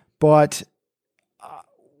 But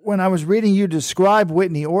when I was reading you describe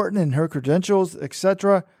Whitney Orton and her credentials,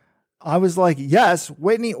 etc., I was like, yes,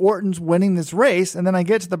 Whitney Orton's winning this race. And then I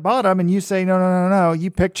get to the bottom and you say, no, you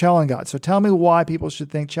picked Challengot. So tell me why people should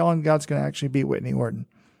think Challengot's going to actually beat Whitney Orton.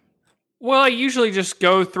 Well, I usually just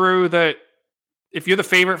go through that. If you're the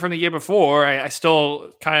favorite from the year before, I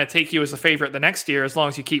still kind of take you as the favorite the next year as long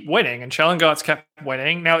as you keep winning. And Challengot's kept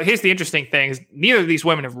winning. Now, here's the interesting thing is neither of these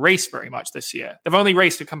women have raced very much this year. They've only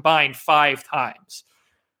raced a combined 5 times.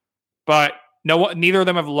 But neither of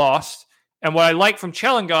them have lost. And what I like from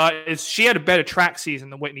Challengot is she had a better track season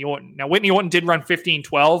than Whitney Orton. Now, Whitney Orton did run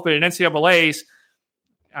 15:12, but in NCAAs,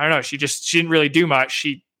 I don't know, she didn't really do much.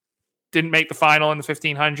 She didn't make the final in the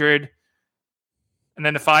 1500. And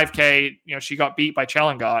then the 5K, she got beat by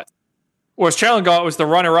Challengot. Whereas Challengot was the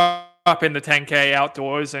runner-up in the 10K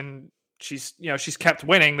outdoors, and she's kept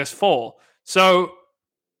winning this fall. So,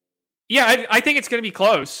 yeah, I think it's going to be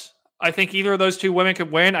close. I think either of those two women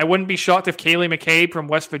could win. I wouldn't be shocked if Kaylee McCabe from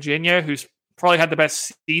West Virginia, who's probably had the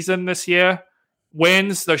best season this year,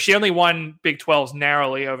 wins, though she only won Big 12s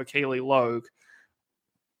narrowly over Kaylee Logue.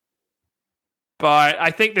 But I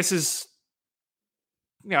think this is,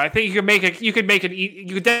 I think you could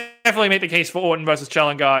definitely make the case for Orton versus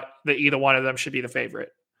Challengot that either one of them should be the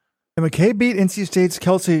favorite. And McCabe beat NC State's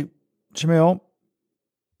Kelsey Chamil,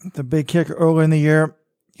 the big kick earlier in the year.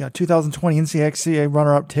 You got 2020 NCXCA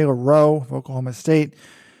runner-up Taylor Rowe of Oklahoma State.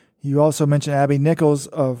 You also mentioned Abby Nichols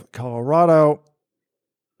of Colorado.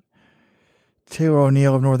 Taylor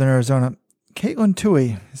O'Neill of Northern Arizona. Caitlin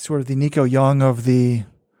Tui is sort of the Nico Young of the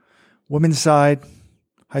women's side.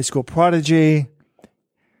 High school prodigy.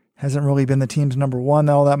 Hasn't really been the team's number one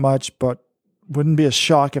all that much, but wouldn't be a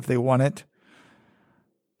shock if they won it.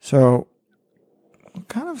 So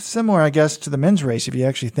kind of similar, I guess, to the men's race if you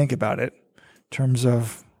actually think about it. In terms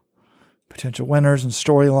of potential winners and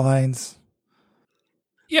storylines.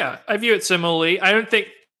 Yeah, I view it similarly. I don't think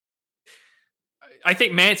I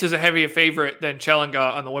think Mance is a heavier favorite than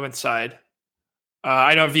Chellingar on the women's side.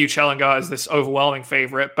 I don't view Chellingar as this overwhelming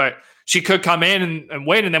favorite, but she could come in and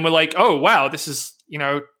win, and then we're like, oh wow, this is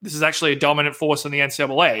actually a dominant force in the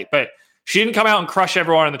NCAA. But she didn't come out and crush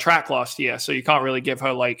everyone on the track last year, so you can't really give her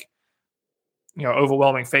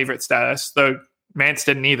overwhelming favorite status. Though Mance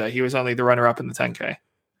didn't either; he was only the runner-up in the 10K.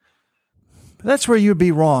 That's where you'd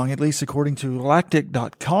be wrong, at least according to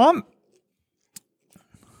Lactic.com.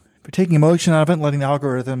 If you're taking emotion out of it and letting the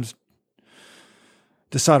algorithms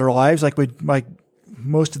decide our lives like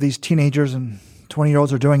most of these teenagers and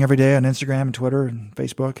 20-year-olds are doing every day on Instagram and Twitter and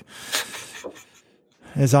Facebook,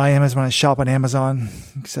 as I am as when I shop on Amazon,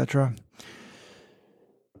 etc.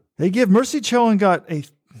 They give Mercy Chellingar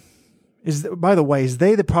by the way, is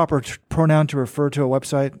they the proper pronoun to refer to a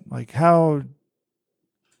website? Like, how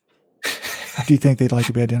do you think they'd like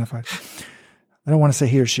to be identified? I don't want to say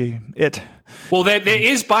he or she. It. Well, there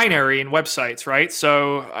is binary in websites, right?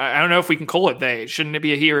 So I don't know if we can call it they. Shouldn't it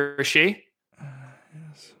be a he or a she?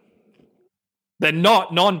 Yes. They're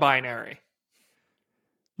not non-binary.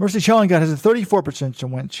 Mercy Chellingar has a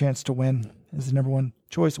 34% chance to win as the number one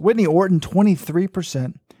choice. Whitney Orton,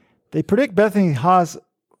 23%. They predict Bethany Haas,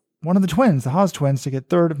 one of the twins, the Haas twins, to get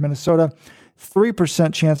third of Minnesota.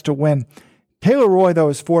 3% chance to win. Taylor Roy, though,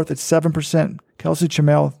 is fourth at 7%. Kelsey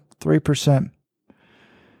Chamel, 3%.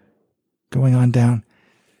 Going on down.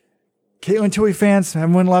 Caitlin Tui fans,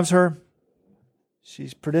 everyone loves her.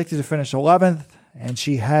 She's predicted to finish 11th, and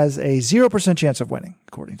she has a 0% chance of winning,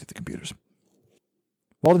 according to the computers.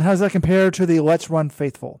 Walden, how does that compare to the Let's Run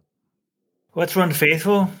Faithful? Let's Run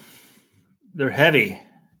Faithful? They're heavy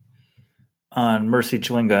on Mercy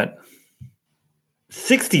Chellingar.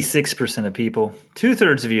 66% of people,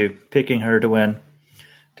 2/3 of you, picking her to win,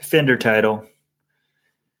 defend her title.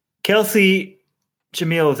 Kelsey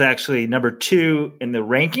Jamil is actually number 2 in the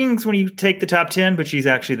rankings when you take the top 10, but she's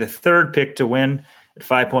actually the third pick to win at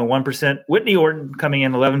 5.1%. Whitney Orton coming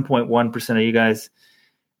in 11.1% of you guys.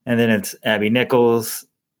 And then it's Abby Nichols,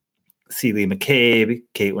 Celie McCabe,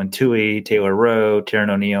 Caitlin Tui, Taylor Rowe, Taryn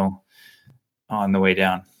O'Neill on the way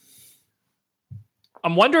down.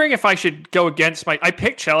 I'm wondering if I should go against I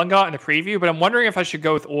picked Chellingar in the preview, but I'm wondering if I should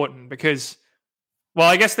go with Orton because, well,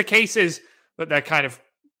 I guess the case is that they're kind of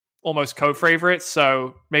almost co-favorites,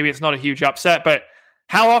 so maybe it's not a huge upset. But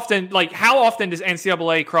how often does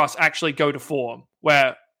NCAA cross actually go to form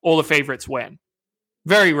where all the favorites win?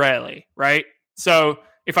 Very rarely, right? So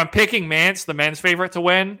if I'm picking Mance, the men's favorite to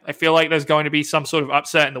win, I feel like there's going to be some sort of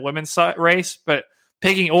upset in the women's race. But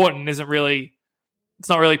picking Orton it's not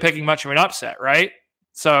really picking much of an upset, right?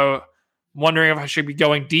 So I'm wondering if I should be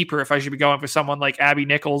going deeper, if I should be going for someone like Abby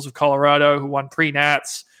Nichols of Colorado who won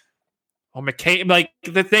pre-nats, or McCabe. Like,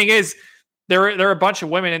 the thing is, there are a bunch of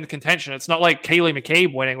women in the contention. It's not like Kaylee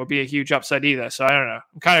McCabe winning would be a huge upset either. So I don't know.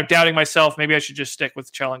 I'm kind of doubting myself. Maybe I should just stick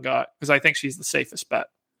with Chellingar because I think she's the safest bet.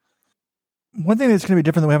 One thing that's going to be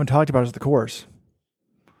different that we haven't talked about is the course.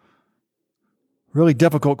 Really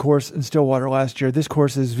difficult course in Stillwater last year. This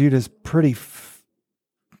course is viewed as pretty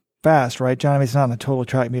fast, right, John? I mean, it's not in a total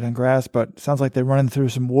track meet on grass, but it sounds like they're running through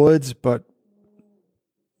some woods, but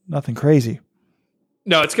nothing crazy.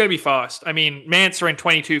 No, it's going to be fast. I mean, Mance ran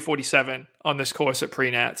 22:47 on this course at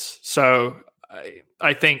pre-nats. So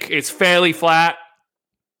I think it's fairly flat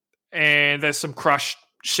and there's some crushed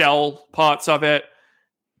shell parts of it.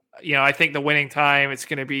 I think the winning time, it's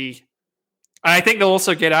going to be, I think they'll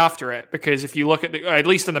also get after it because if you look at at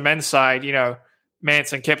least on the men's side,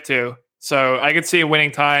 Mance and Kiptoo. So I could see a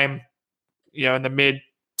winning time, in the mid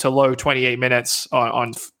to low 28 minutes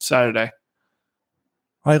on Saturday.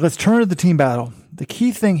 All right, let's turn to the team battle. The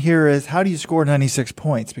key thing here is how do you score 96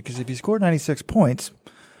 points? Because if you score 96 points,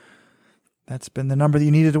 that's been the number that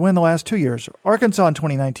you needed to win the last 2 years. Arkansas in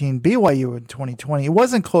 2019, BYU in 2020. It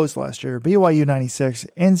wasn't close last year. BYU 96,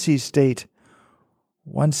 NC State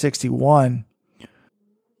 161.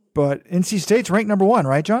 But NC State's ranked number 1,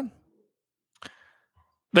 right, John?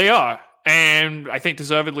 They are, and I think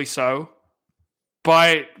deservedly so.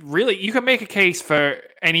 But really, you can make a case for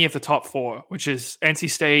any of the top 4, which is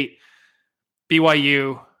NC State,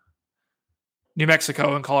 BYU, New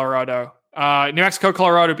Mexico, and Colorado. New Mexico,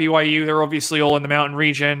 Colorado, BYU, they're obviously all in the mountain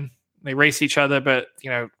region. They race each other, but,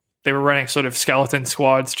 they were running sort of skeleton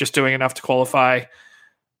squads, just doing enough to qualify.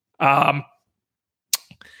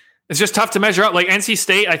 It's just tough to measure up. Like NC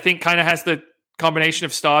State, I think, kind of has the combination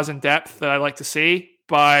of stars and depth that I like to see.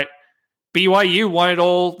 But BYU won it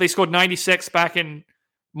all. They scored 96 back in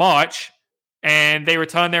March, and they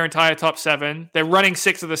returned their entire top 7. They're running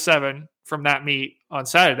 6 of the 7 from that meet on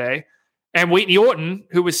Saturday. And Whitney Orton,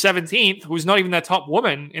 who was 17th, who's not even the top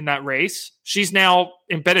woman in that race, she's now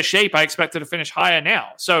in better shape. I expect her to finish higher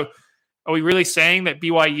now. So are we really saying that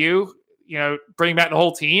BYU, bringing back the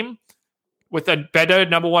whole team with a better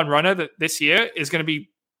number one runner that this year is going to be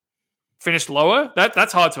finished lower?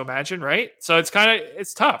 That's hard to imagine, right? So it's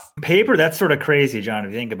tough. On paper, that's sort of crazy, John,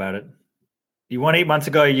 if you think about it. You won 8 months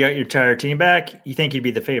ago, you got your entire team back, you think you'd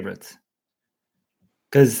be the favorites.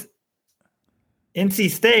 Because NC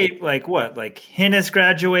State, like Hennis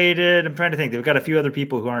graduated. I'm trying to think. They've got a few other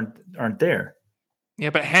people who aren't there. Yeah,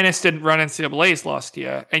 but Hennis didn't run NCAAs last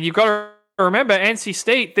year. And you've got to remember, NC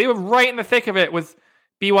State, they were right in the thick of it with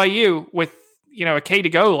BYU with, a K to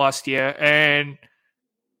go last year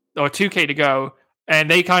or 2K to go. And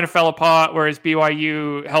they kind of fell apart, whereas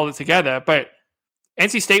BYU held it together. But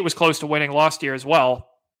NC State was close to winning last year as well.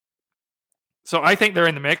 So I think they're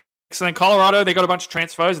in the mix. And then Colorado, they got a bunch of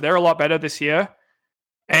transfers. They're a lot better this year.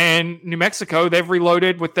 And New Mexico, they've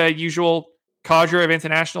reloaded with their usual cadre of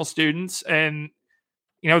international students. And,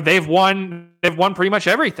 they've won pretty much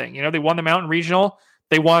everything. They won the Mountain Regional.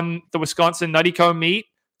 They won the Wisconsin Nutty Cone meet.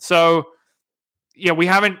 So, we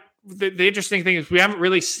haven't, the interesting thing is we haven't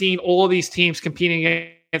really seen all of these teams competing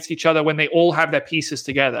against each other when they all have their pieces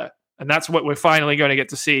together. And that's what we're finally going to get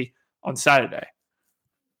to see on Saturday.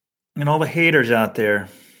 And all the haters out there,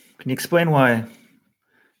 can you explain why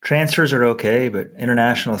transfers are okay, but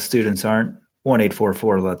international students aren't?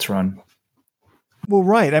 1844, let's run. Well,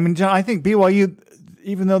 right. I mean, John, I think BYU,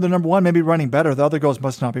 even though they're number one, may be running better, the other girls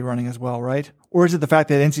must not be running as well, right? Or is it the fact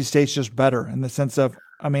that NC State's just better in the sense of,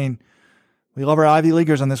 we love our Ivy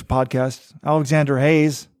Leaguers on this podcast. Alexander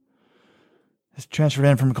Hayes has transferred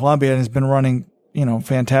in from Columbia and has been running,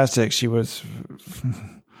 fantastic. She was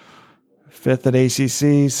 5th at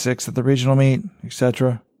ACC, 6th at the regional meet,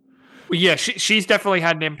 etc. Yeah, she's definitely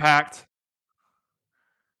had an impact.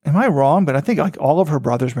 Am I wrong? But I think all of her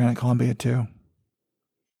brothers ran at Columbia too.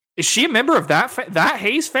 Is she a member of that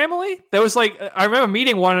Hayes family? There was I remember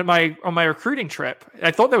meeting one on my recruiting trip.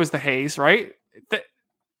 I thought that was the Hayes, right?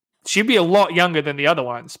 She'd be a lot younger than the other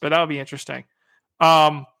ones, but that would be interesting.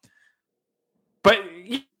 But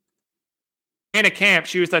Anna Camp,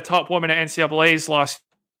 she was the top woman at NCAA's last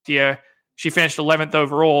year. She finished 11th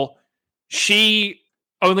overall. She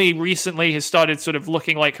only recently has started sort of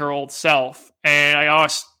looking like her old self. And I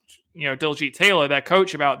asked, Diljit Taylor, that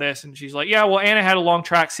coach, about this, and she's like, yeah, well, Anna had a long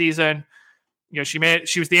track season. She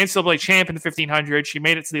was the NCAA champ in the 1500. She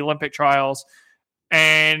made it to the Olympic trials,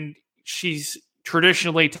 and she's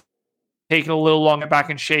traditionally taken a little longer back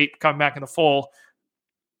in shape, coming back in the fall.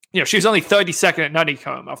 She was only 32nd at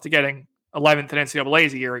Nuttycombe after getting 11th at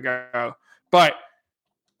NCAA's a year ago. But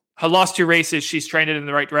her last two races, she's trained it in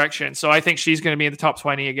the right direction. So I think she's going to be in the top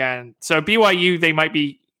 20 again. So BYU, they might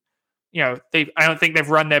be, I don't think they've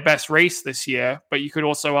run their best race this year, but you could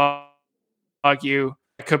also argue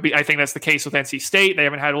it could be. I think that's the case with NC State. They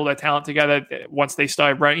haven't had all their talent together. Once they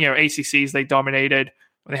started running, ACCs, they dominated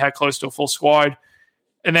when they had close to a full squad.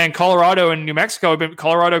 And then Colorado and New Mexico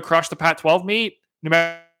Colorado crushed the Pac-12 meet. New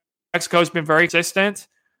Mexico's been very consistent.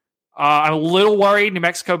 I'm a little worried New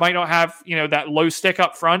Mexico might not have, that low stick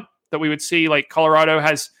up front that we would see. Like Colorado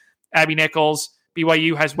has Abby Nichols,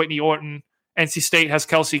 BYU has Whitney Orton, NC State has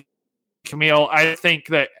Kelsey Camille. I think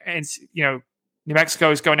that, New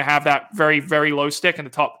Mexico is going to have that very, very low stick in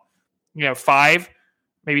the top, 5,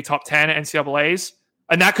 maybe top 10 at NCAAs.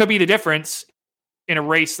 And that could be the difference in a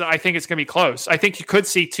race that I think it's going to be close. I think you could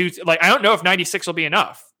see two, I don't know if 96 will be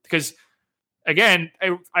enough because, again,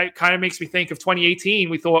 it kind of makes me think of 2018.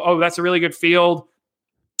 We thought, oh, that's a really good field.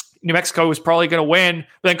 New Mexico was probably going to win.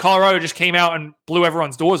 But then Colorado just came out and blew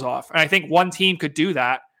everyone's doors off. And I think one team could do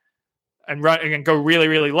that and run and go really,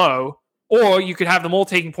 really low. Or you could have them all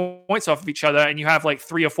taking points off of each other and you have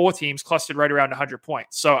 3 or 4 teams clustered right around 100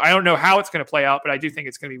 points. So I don't know how it's going to play out, but I do think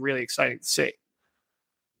it's going to be really exciting to see.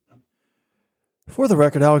 For the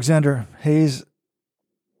record, Alexander Hayes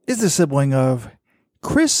is the sibling of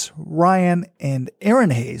Chris, Ryan, and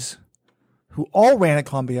Aaron Hayes, who all ran at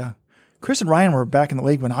Columbia. Chris and Ryan were back in the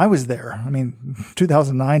league when I was there.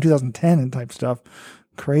 2009, 2010 and type stuff.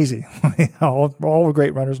 Crazy. all were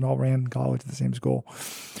great runners and all ran in college at the same school.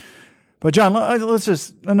 But John, let's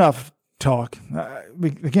just, enough talk.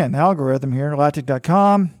 Again, algorithm here,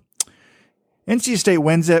 Elastic.com. NC State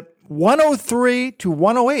wins it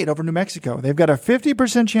 103-108 over New Mexico. They've got a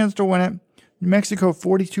 50% chance to win it. New Mexico,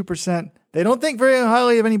 42%. They don't think very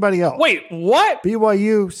highly of anybody else. Wait, what?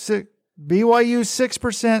 BYU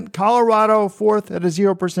 6%. Colorado 4th at a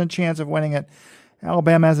 0% chance of winning it.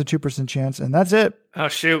 Alabama has a 2% chance, and that's it. Oh,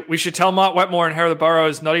 shoot. We should tell Mott Wetmore and Heather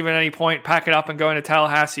Burrows, not even any point, pack it up and go into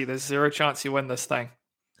Tallahassee. There's 0 chance you win this thing.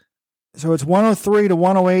 So it's 103 to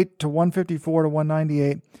 108 to 154 to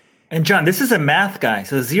 198. And John, this is a math guy,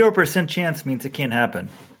 so 0% chance means it can't happen.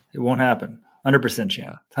 It won't happen. 100%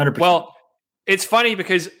 chance. 100%. Well, it's funny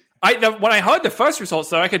because when I heard the first results,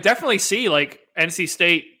 though, I could definitely see like NC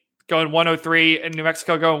State going 103 and New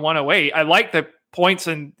Mexico going 108. I like the points,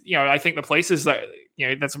 and I think the places that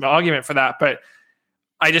that's an argument for that, but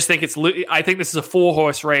I just think I think this is a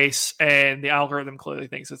 4-horse race, and the algorithm clearly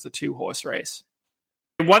thinks it's a 2-horse race.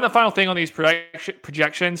 One final thing on these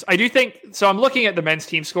projections, I do think so. I'm looking at the men's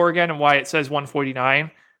team score again and why it says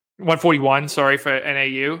 141, sorry, for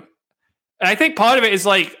NAU. And I think part of it is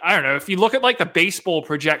like, I don't know, if you look at like the baseball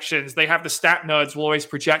projections, they have the stat nerds will always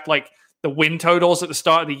project like the win totals at the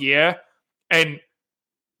start of the year. And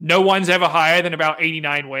no one's ever higher than about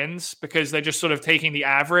 89 wins because they're just sort of taking the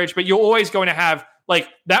average. But you're always going to have like,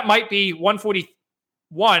 that might be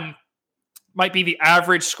 141 might be the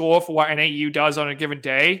average score for what NAU does on a given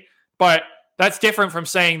day. But that's different from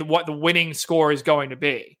saying what the winning score is going to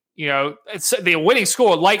be. It's the winning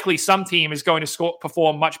score. Likely some team is going to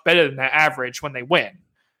perform much better than their average when they win.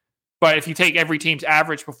 But if you take every team's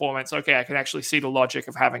average performance, okay, I can actually see the logic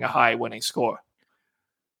of having a high winning score.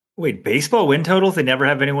 Wait, baseball win totals? They never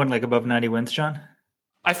have anyone like above 90 wins, John?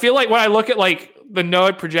 I feel like when I look at like the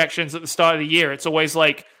nerd projections at the start of the year, it's always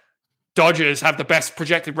like Dodgers have the best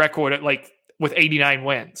projected record at like with 89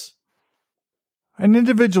 wins. And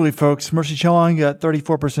individually, folks, Mercy Chelong got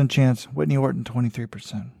 34% chance. Whitney Orton,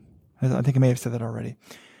 23%. I think I may have said that already.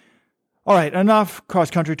 All right, enough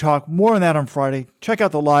cross-country talk. More on that on Friday. Check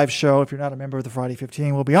out the live show if you're not a member of the Friday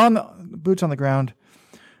 15. We'll be on the boots on the ground.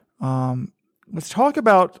 Let's talk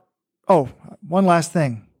about, one last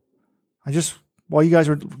thing. While you guys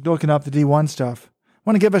were looking up the D1 stuff, I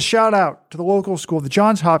want to give a shout out to the local school, the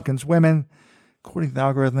Johns Hopkins women. According to the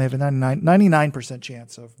algorithm, they have a 99%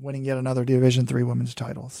 chance of winning yet another Division III women's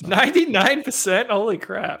title. So. 99%? Holy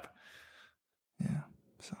crap. Yeah.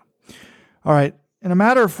 So, all right. In a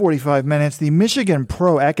matter of 45 minutes, the Michigan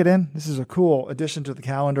Pro Ekiden. This is a cool addition to the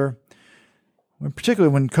calendar.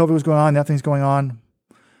 Particularly when COVID was going on, nothing's going on.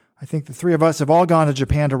 I think the three of us have all gone to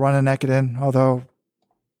Japan to run an Ekiden, although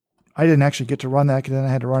I didn't actually get to run the Ekiden. I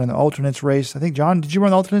had to run in the alternates race. I think, John, did you run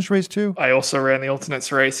the alternates race too? I also ran the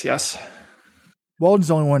alternates race, yes. Walden's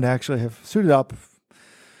the only one to actually have suited up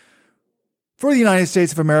for the United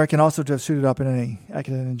States of America and also to have suited up in any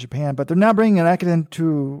Ekiden in Japan. But they're now bringing an Ekiden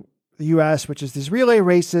to the U.S., which is these relay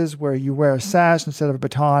races where you wear a sash instead of a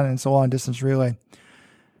baton, and it's a long-distance relay.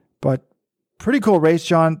 But pretty cool race,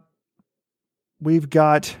 John. We've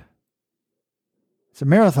got, it's a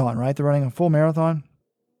marathon, right? They're running a full marathon?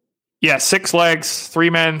 Yeah, 6 legs,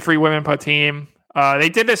 3 men, 3 women per team. They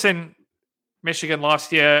did this in Michigan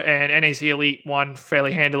last year, and NAZ Elite won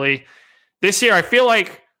fairly handily. This year, I feel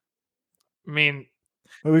like, tell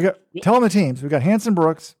them the teams. We got Hanson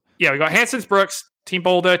Brooks. Yeah, we got Hanson Brooks, Team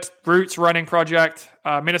Boulder, Roots Running Project,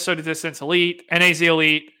 Minnesota Distance Elite, NAZ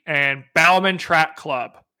Elite, and Bowerman Track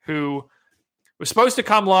Club, who was supposed to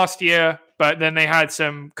come last year, but then they had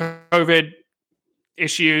some COVID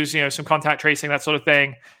issues, some contact tracing, that sort of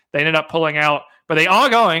thing. They ended up pulling out, but they are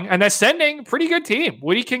going, and they're sending a pretty good team.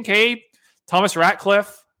 Woody Kincaid, Thomas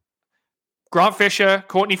Ratcliffe, Grant Fisher,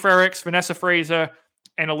 Courtney Frericks, Vanessa Fraser,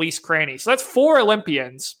 and Elise Cranny. So that's 4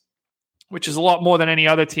 Olympians, which is a lot more than any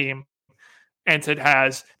other team entered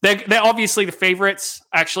has. They're obviously the favorites.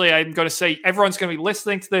 Actually, I'm going to say everyone's going to be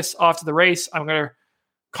listening to this after the race. I'm going to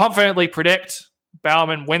confidently predict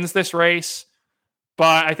Bowerman wins this race,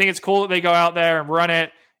 but I think it's cool that they go out there and run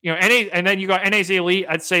it. And then you got NAZ Elite.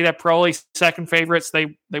 I'd say they're probably second favorites.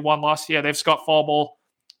 They won last year. They have Scott Fauble,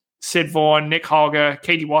 Sid Vaughn, Nick Hager,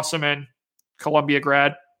 Katie Wasserman, Columbia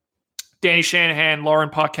grad, Danny Shanahan, Lauren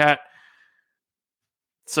Paquette.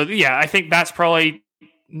 So yeah, I think that's probably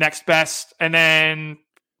next best. And then,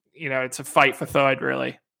 it's a fight for third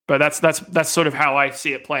really, but that's sort of how I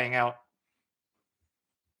see it playing out.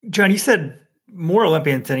 John, you said more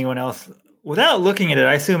Olympians than anyone else. Without looking at it,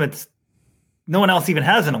 I assume it's no one else even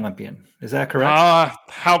has an Olympian. Is that correct?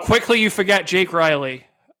 How quickly you forget Jake Riley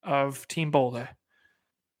of Team Boulder.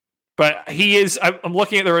 But he is. I'm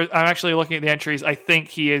actually looking at the entries. I think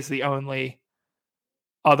he is the only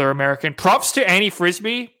other American. Props to Annie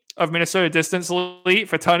Frisbee of Minnesota Distance Elite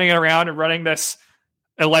for turning it around and running this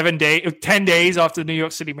 10 days after the New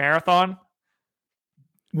York City Marathon.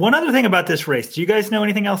 One other thing about this race. Do you guys know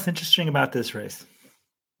anything else interesting about this race?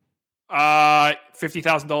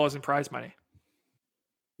 $50,000 in prize money.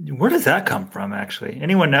 Where does that come from, actually?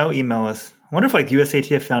 Anyone know? Email us. I wonder if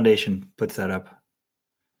USATF Foundation puts that up.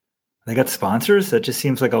 They got sponsors? That just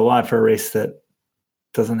seems like a lot for a race that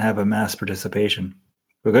doesn't have a mass participation.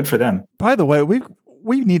 But good for them. By the way,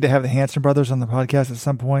 we need to have the Hanson brothers on the podcast at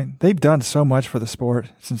some point. They've done so much for the sport.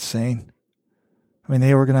 It's insane. I mean,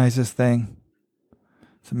 they organize this thing.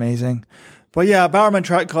 It's amazing. But yeah, Bowerman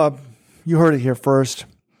Track Club, you heard it here first.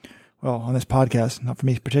 Well, on this podcast, not for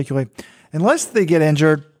me particularly. Unless they get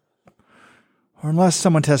injured or unless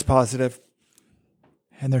someone tests positive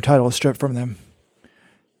and their title is stripped from them,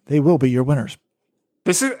 they will be your winners.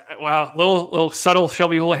 This is, wow, little subtle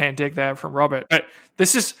Shelby Houlihan dig there from Robert. But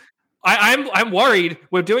this is, I'm worried.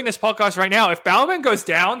 We're doing this podcast right now. If Bowerman goes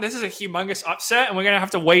down, this is a humongous upset, and we're going to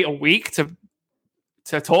have to wait a week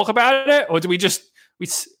to talk about it? Or do we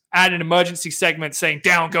add an emergency segment saying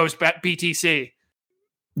down goes BTC?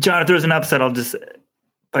 John, if there's an upset,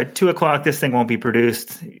 by 2:00, this thing won't be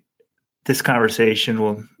produced. This conversation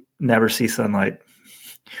will never see sunlight.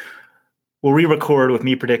 We'll re-record with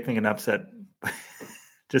me predicting an upset.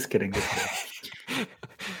 Just kidding.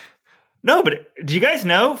 No, but do you guys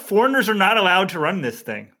know foreigners are not allowed to run this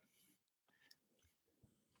thing?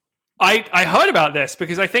 I heard about this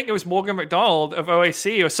because I think it was Morgan McDonald of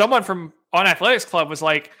OAC or someone from On Athletics Club was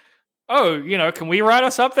like, oh, can we run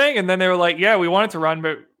or something? And then they were like, yeah, we wanted to run,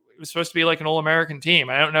 but it was supposed to be like an all-American team.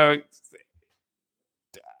 I don't know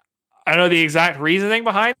the exact reasoning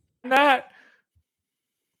behind that.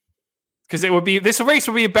 Because this race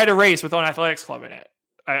would be a better race with On Athletics Club in it.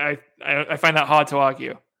 I find that hard to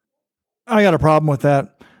argue. I got a problem with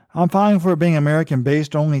that. I'm fine for it being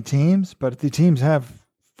American-based only teams, but the teams have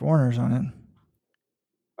foreigners on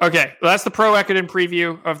it. Okay, well, that's the Pro Ekiden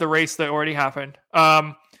preview of the race that already happened.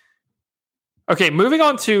 Okay, moving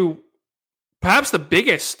on to perhaps the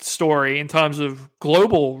biggest story in terms of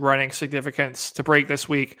global running significance to break this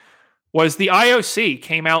week was the IOC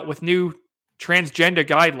came out with new transgender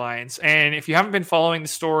guidelines. And if you haven't been following the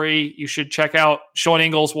story, you should check out Sean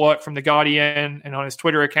Ingles' work from The Guardian and on his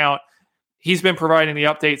Twitter account. He's been providing the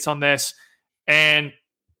updates on this. And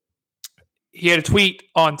he had a tweet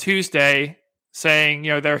on Tuesday saying,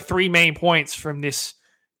 there are three main points from these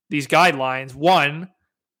guidelines. One,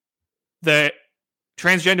 that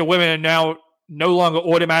transgender women are now no longer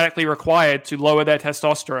automatically required to lower their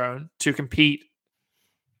testosterone to compete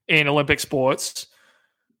in Olympic sports.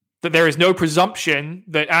 That there is no presumption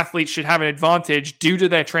that athletes should have an advantage due to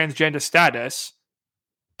their transgender status.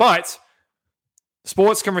 But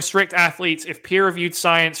sports can restrict athletes if peer-reviewed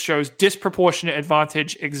science shows disproportionate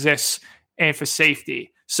advantage exists and for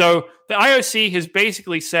safety. So the IOC has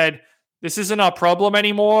basically said, this isn't our problem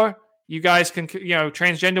anymore. You guys can,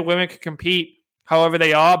 transgender women can compete however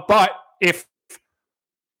they are. But if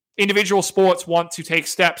individual sports want to take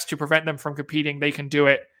steps to prevent them from competing, they can do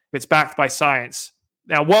it if it's backed by science.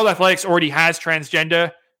 Now, World Athletics already has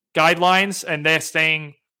transgender guidelines, and they're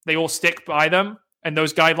saying they all stick by them. And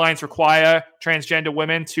those guidelines require transgender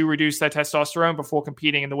women to reduce their testosterone before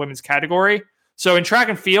competing in the women's category. So in track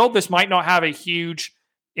and field, this might not have a huge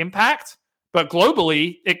impact, but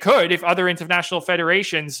globally, it could if other international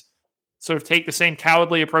federations sort of take the same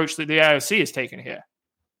cowardly approach that the IOC has taken here.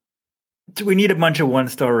 Do we need a bunch of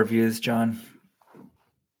one-star reviews, John?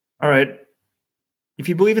 All right. If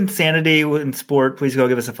you believe in sanity in sport, please go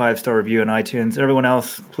give us a 5-star review on iTunes. Everyone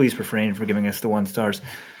else, please refrain from giving us the 1 stars.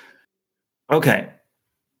 Okay.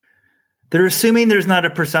 They're assuming there's not a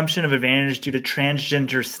presumption of advantage due to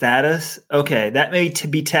transgender status. Okay, that may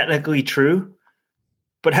be technically true.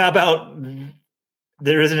 But how about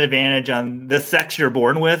there is an advantage on the sex you're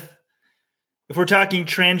born with? If we're talking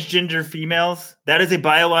transgender females, that is a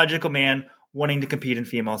biological man wanting to compete in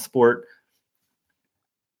female sport.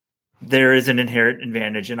 There is an inherent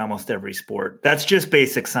advantage in almost every sport. That's just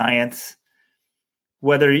basic science.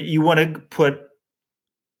 Whether you want to put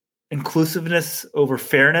inclusiveness over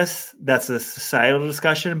fairness, that's a societal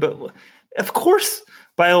discussion. But of course,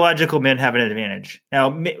 biological men have an advantage.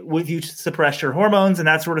 Now, if you suppress your hormones and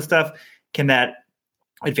that sort of stuff, can that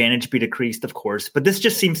advantage be decreased? Of course. But this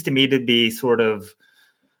just seems to me to be sort of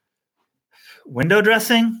window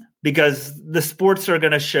dressing, because the sports are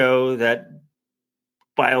going to show that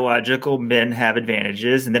biological men have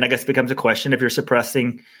advantages. And then I guess it becomes a question, if you're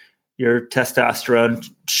suppressing your testosterone,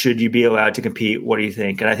 should you be allowed to compete? What do you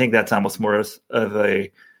think? And I think that's almost more of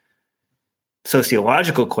a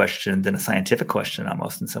sociological question than a scientific question,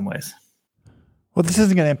 almost in some ways. Well, this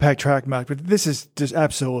isn't going to impact track much, but this is just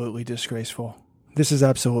absolutely disgraceful. This is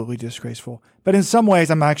absolutely disgraceful. But in some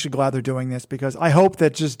ways, I'm actually glad they're doing this, because I hope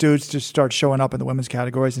that just dudes just start showing up in the women's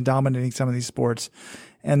categories and dominating some of these sports.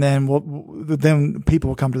 And then then people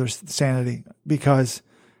will come to their sanity, because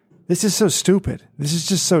this is so stupid. This is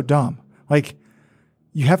just so dumb. Like,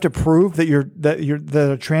 you have to prove that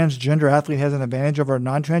a transgender athlete has an advantage over a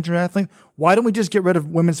non-transgender athlete. Why don't we just get rid of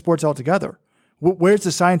women's sports altogether? Where's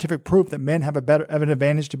the scientific proof that men have an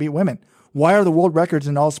advantage to beat women? Why are the world records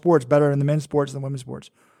in all sports better in the men's sports than women's sports?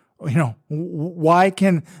 Why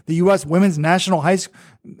can the U.S. women's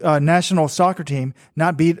national soccer team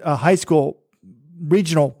not beat a high school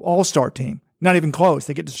regional all-star team? Not even close.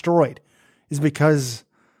 They get destroyed. Is because,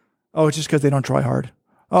 it's just because they don't try hard.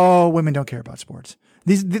 Oh, women don't care about sports.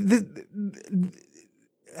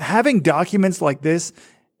 Having documents like this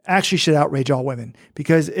actually should outrage all women,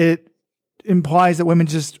 because it implies that women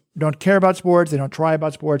just don't care about sports. They don't try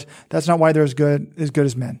about sports. That's not why they're as good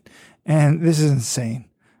as men. And this is insane.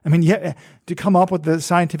 I mean, to come up with the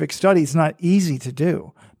scientific study, it's not easy to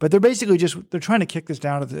do. But they're basically they're trying to kick this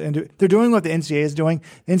down. They're doing what the NCAA is doing.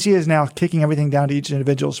 The NCAA is now kicking everything down to each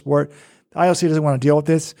individual sport. The IOC doesn't want to deal with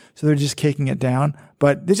this, so they're just kicking it down.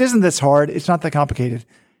 But this isn't this hard. It's not that complicated.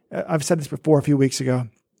 I've said this before a few weeks ago.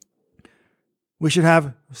 We should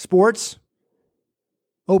have sports,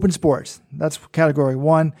 open sports. That's category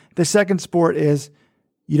one. The second sport is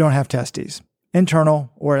you don't have testes,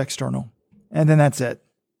 internal or external. And then that's it.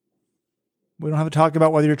 We don't have to talk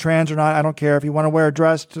about whether you're trans or not. I don't care. If you want to wear a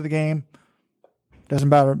dress to the game, doesn't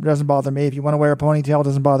bother me. If you want to wear a ponytail,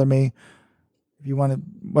 doesn't bother me. If you want to,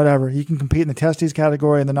 whatever, you can compete in the testes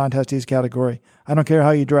category and the non-testes category. I don't care how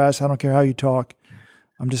you dress. I don't care how you talk.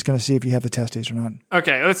 I'm just going to see if you have the testes or not.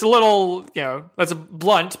 Okay, that's a little, that's a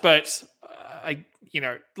blunt, but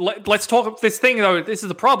let's talk this thing though. This is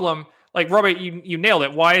the problem. Like, Robert, you nailed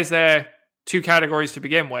it. Why is there two categories to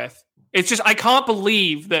begin with? It's just, I can't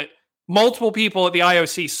believe that multiple people at the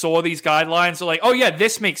IOC saw these guidelines. They're like, oh yeah,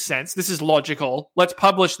 this makes sense. This is logical. Let's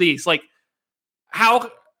publish these. Like, how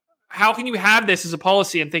can you have this as a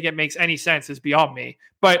policy and think it makes any sense is beyond me.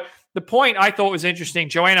 But the point I thought was interesting,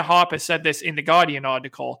 Joanna Harper said this in the Guardian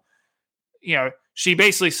article. She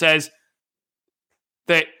basically says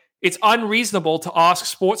that it's unreasonable to ask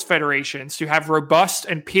sports federations to have robust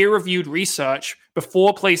and peer-reviewed research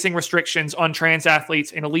before placing restrictions on trans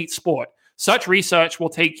athletes in elite sport. Such research will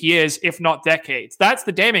take years, if not decades. That's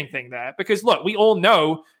the damning thing there. Because look, we all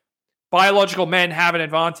know biological men have an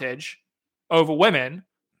advantage over women.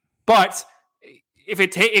 But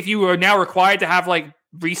if you are now required to have like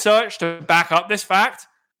research to back up this fact,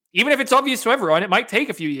 even if it's obvious to everyone, it might take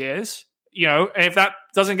a few years, and if that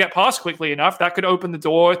doesn't get passed quickly enough, that could open the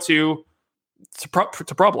door to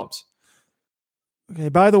problems. Okay.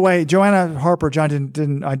 By the way, Joanna Harper, John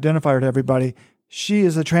didn't identify her to everybody. She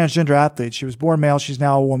is a transgender athlete. She was born male. She's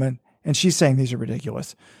now a woman, and she's saying these are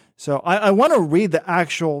ridiculous. So I want to read the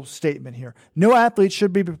actual statement here. No athlete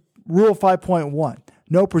should be Rule 5.1.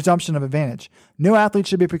 No presumption of advantage. No athlete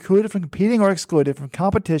should be precluded from competing or excluded from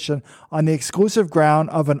competition on the exclusive ground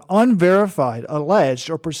of an unverified, alleged,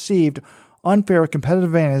 or perceived unfair competitive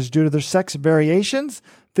advantage due to their sex variations,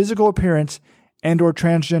 physical appearance, and or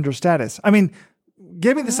transgender status. I mean,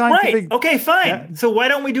 give me the scientific... Right. Okay, fine. So why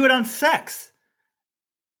don't we do it on sex?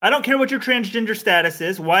 I don't care what your transgender status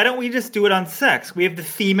is. Why don't we just do it on sex? We have the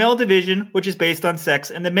female division, which is based on sex,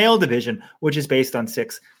 and the male division, which is based on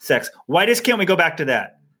sex. Why can't we go back to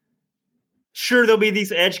that? Sure, there'll be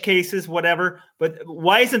these edge cases, whatever, but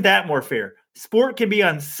why isn't that more fair? Sport can be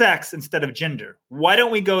on sex instead of gender. Why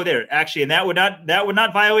don't we go there? Actually, and that would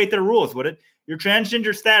not violate their rules, would it? Your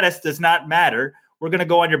transgender status does not matter. We're going to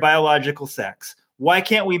go on your biological sex. Why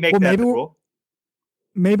can't we make that the rule?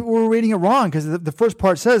 Maybe we're reading it wrong, because the first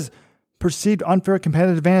part says perceived unfair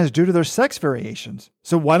competitive advantage due to their sex variations.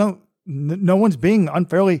 So why don't no one's being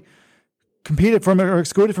unfairly competed from or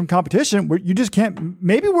excluded from competition? Where you just can't.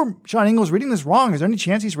 Maybe John Ingles reading this wrong. Is there any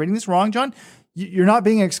chance he's reading this wrong, John? You're not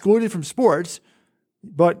being excluded from sports,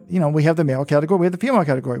 but we have the male category, we have the female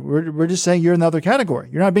category. We're just saying you're in the other category.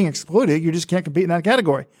 You're not being excluded. You just can't compete in that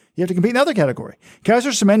category. You have to compete in the other category. Kaiser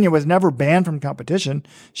Semenya was never banned from competition.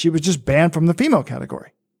 She was just banned from the female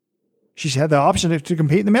category. She had the option to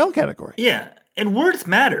compete in the male category. Yeah, and words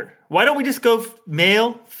matter. Why don't we just go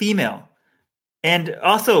male, female? And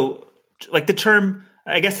also, like the term,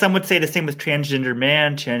 I guess some would say the same with transgender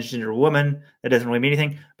man, transgender woman. That doesn't really mean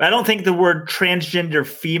anything. But I don't think the word transgender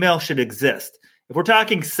female should exist. If we're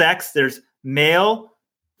talking sex, there's male,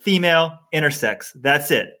 female, intersex.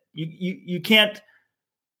 That's it. You can't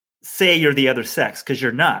say you're the other sex, because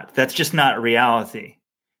you're not. That's just not reality.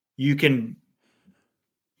 You can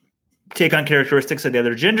take on characteristics of the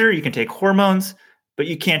other gender. You can take hormones, but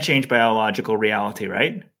you can't change biological reality,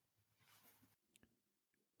 right?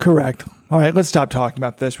 Correct. All right, let's stop talking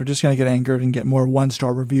about this. We're just going to get angered and get more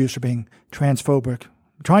one-star reviews for being transphobic.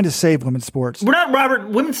 We're trying to save women's sports. We're not, Robert.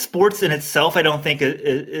 Women's sports in itself, I don't think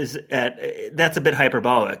is that's a bit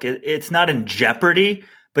hyperbolic. It's not in jeopardy,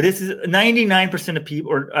 but this is 99% of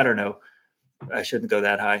people, or I don't know. I shouldn't go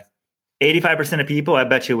that high. 85% of people, I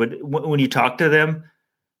bet you would, when you talk to them,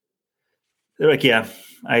 they're like, yeah,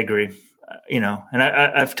 I agree. And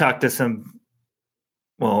I've talked to some,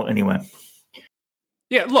 well, anyway.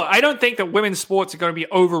 Yeah, look, I don't think that women's sports are going to be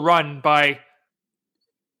overrun by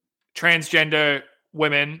transgender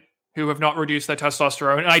women who have not reduced their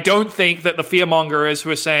testosterone. And I don't think that the fearmongers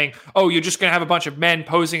who are saying, oh, you're just going to have a bunch of men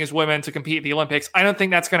posing as women to compete at the Olympics, I don't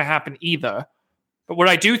think that's going to happen either. But what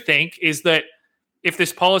I do think is that if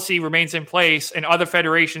this policy remains in place and other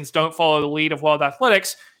federations don't follow the lead of World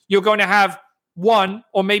Athletics, you're going to have one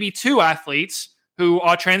or maybe two athletes who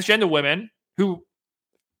are transgender women who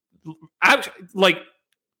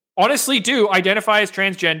honestly do identify as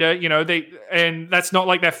transgender, and that's not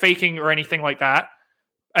like they're faking or anything like that.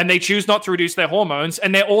 And they choose not to reduce their hormones,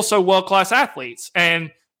 and they're also world-class athletes.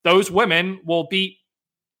 And those women will beat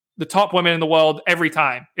the top women in the world every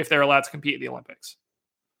time if they're allowed to compete at the Olympics.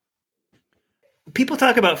 People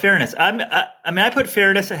talk about fairness. I put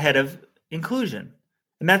fairness ahead of inclusion,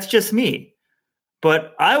 and that's just me.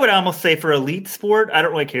 But I would almost say for elite sport, I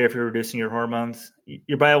don't really care if you're reducing your hormones.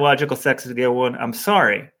 Your biological sex is the other one. I'm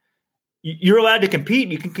sorry. You're allowed to compete.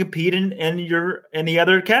 You can compete in the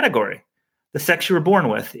other category, the sex you were born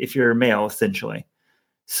with, if you're a male, essentially.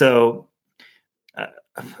 So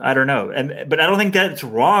I don't know. But I don't think that's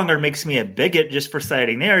wrong or makes me a bigot just for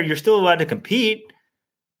citing there. You're still allowed to compete,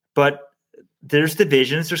 but there's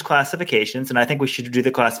divisions, there's classifications, and I think we should do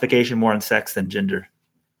the classification more on sex than gender.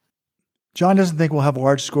 John doesn't think we'll have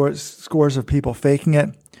large scores of people faking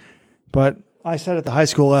it, but I said at the high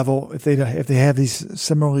school level, if they have these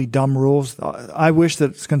similarly dumb rules, I wish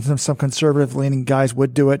that some conservative-leaning guys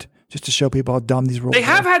would do it just to show people how dumb these rules are. They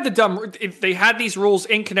have had they had these rules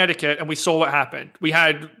in Connecticut, and we saw what happened. We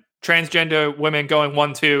had transgender women going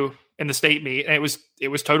 1-2 in the state meet, and it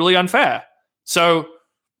was totally unfair. So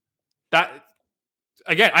that,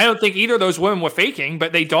 again, I don't think either of those women were faking,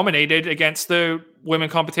 but they dominated against the women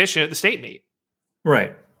competition at the state meet.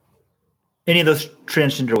 Right. Any of those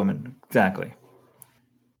transgender women. Exactly.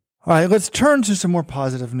 All right, let's turn to some more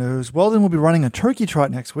positive news. Weldon will be running a turkey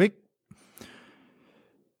trot next week.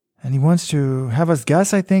 And he wants to have us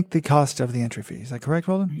guess, I think, the cost of the entry fee. Is that correct,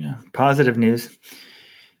 Weldon? Yeah. Positive news.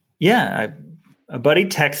 Yeah. A buddy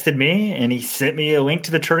texted me and he sent me a link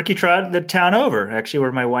to the turkey trot the town over, actually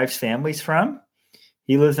where my wife's family's from.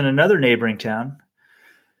 He lives in another neighboring town.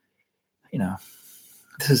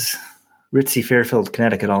 This is ritzy Fairfield,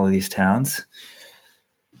 Connecticut, all of these towns.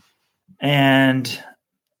 And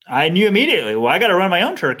I knew immediately, well, I got to run my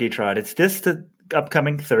own turkey trot. It's the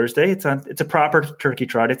upcoming Thursday. It's a proper turkey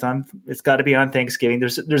trot. It's got to be on Thanksgiving.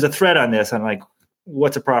 There's a thread on this. I'm like,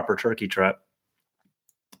 what's a proper turkey trot?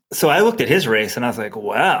 So I looked at his race and I was like,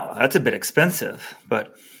 wow, that's a bit expensive.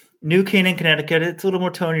 But New Canaan, Connecticut, it's a little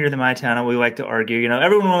more tonier than my town. And we like to argue,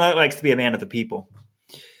 everyone likes to be a man of the people.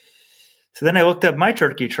 So then I looked up my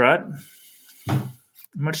turkey trot.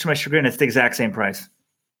 Much to my chagrin, it's the exact same price.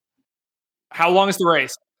 How long is the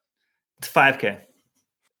race? It's 5K.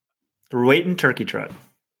 The Rowayton turkey trot.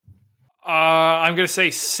 I'm going to say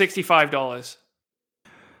 $65.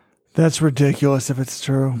 That's ridiculous if it's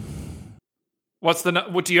true. What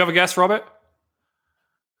do you have a guess, Robert?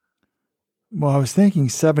 Well, I was thinking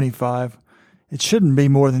 75. It shouldn't be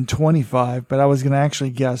more than 25, but I was going to actually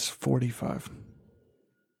guess 45.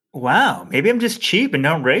 Wow. Maybe I'm just cheap and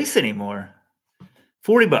don't race anymore.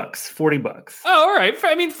 $40. Oh, all right.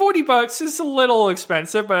 I mean, $40 is a little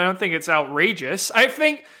expensive, but I don't think it's outrageous. I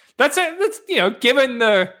think that's given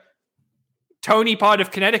the Tony part of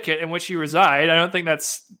Connecticut in which you reside, I don't think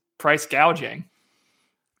that's price gouging.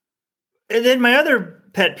 And then my other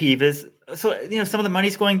pet peeve is, some of the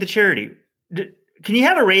money's going to charity. Can you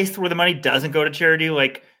have a race where the money doesn't go to charity?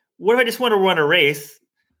 Like, what if I just want to run a race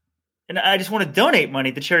and I just want to donate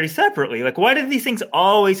money to charity separately? Like, why do these things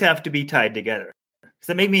always have to be tied together? Does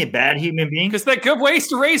that make me a bad human being? Because they're good ways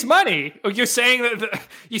to raise money. You're saying that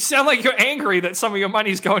you sound like you're angry that some of your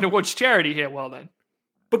money's going towards charity here. Well, then.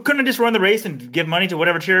 But couldn't I just run the race and give money to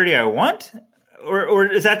whatever charity I want?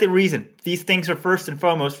 Or is that the reason? These things are first and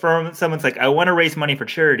foremost from someone's like, I want to raise money for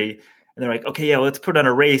charity. And they're like, okay, yeah, let's put on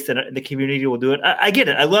a race and the community will do it. I get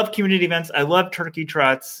it. I love community events. I love turkey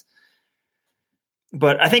trots.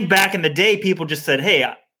 But I think back in the day, people just said,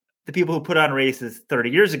 hey, the people who put on races 30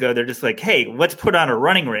 years ago, they're just like, hey, let's put on a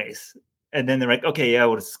running race. And then they're like, okay, yeah,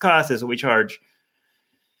 what does this cost? This is what we charge.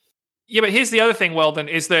 Yeah, but here's the other thing, Weldon,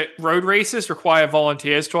 is that road races require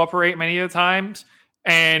volunteers to operate many of the times.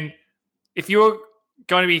 And if you're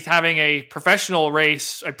going to be having a professional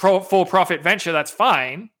race, a for-profit venture, that's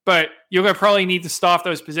fine. But you're going to probably need to staff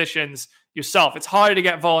those positions yourself. It's harder to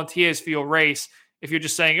get volunteers for your race if you're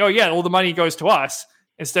just saying, oh, yeah, all the money goes to us.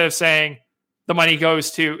 instead of saying the money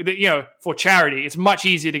goes to, for charity. It's much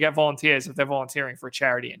easier to get volunteers if they're volunteering for a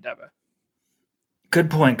charity endeavor. Good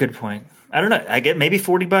point. I don't know. I get maybe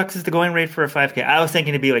 $40 is the going rate for a 5K. I was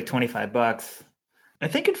thinking it'd be like $25. I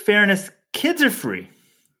think in fairness, kids are free.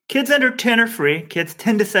 Kids under 10 are free. Kids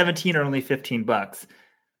 10 to 17 are only $15.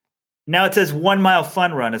 Now it says 1 mile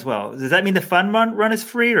fun run as well. Does that mean the fun run is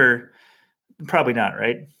free, or probably not,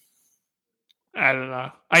 right? I don't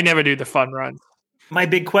know. I never do the fun run. My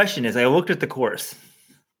big question is, I looked at the course.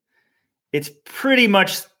 It's pretty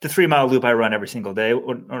much the 3 mile loop I run every single day.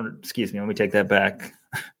 Or excuse me, let me take that back.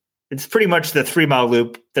 It's pretty much the 3 mile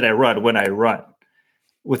loop that I run when I run,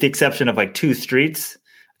 with the exception of like 2 streets.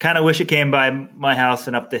 Kind of wish it came by my house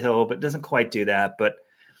and up the hill, but it doesn't quite do that. But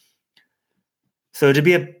so to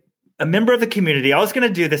be a member of the community, I was going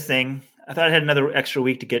to do this thing. I thought I had another extra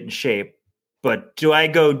week to get in shape, but do I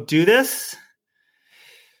go do this?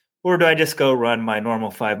 Or do I just go run my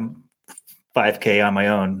normal 5K on my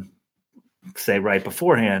own, say right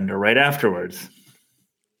beforehand or right afterwards?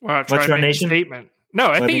 Well, what's your nation statement? No,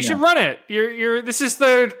 I think you should run it. This is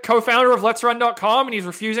the co-founder of Let'sRun.com, and he's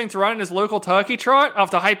refusing to run his local turkey trot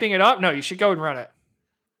after hyping it up. No, you should go and run it.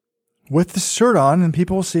 With the shirt on, and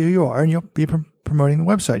people will see who you are, and you'll be promoting the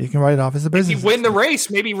website. You can write it off as a business. If you win the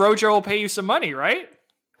race, maybe Rojo will pay you some money, right?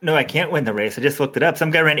 No, I can't win the race. I just looked it up.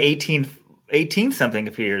 Some guy ran 18 something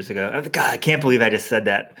a few years ago. God, I can't believe I just said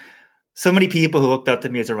that. So many people who looked up to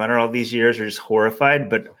me as a runner all these years are just horrified.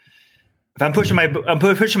 But if I'm pushing my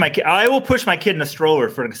kid, I will push my kid in a stroller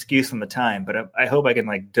for an excuse on the time. But I hope I can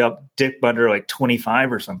like dip under like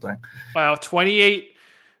 25 or something. Wow,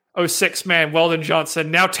 28:06 man, Weldon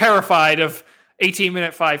Johnson, now terrified of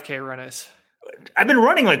 18-minute 5K runners. I've been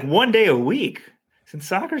running like 1 day a week since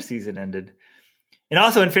soccer season ended. And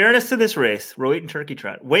also, in fairness to this race, Rowayton Turkey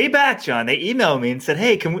Trot, way back, John, they emailed me and said,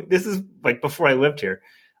 hey, this is like before I lived here,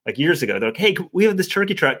 like years ago. They're like, hey, we have this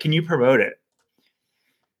turkey trot. Can you promote it?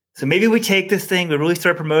 So maybe we take this thing, we really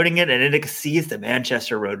start promoting it, and it exceeds the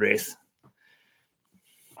Manchester Road Race.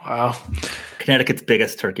 Wow. Connecticut's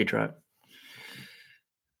biggest turkey trot.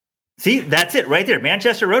 See, that's it right there.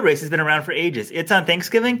 Manchester Road Race has been around for ages. It's on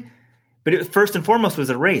Thanksgiving, but it first and foremost was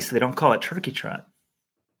a race. So they don't call it turkey trot.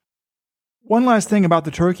 One last thing about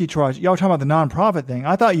the turkey trot. Y'all talking about the nonprofit thing.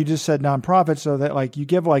 I thought you just said nonprofit, so that like you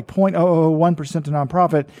give like 0.001% to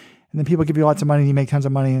nonprofit, and then people give you lots of money and you make tons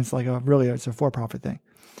of money, and it's like it's a for-profit thing.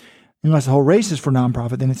 Unless the whole race is for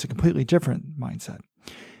nonprofit, then it's a completely different mindset.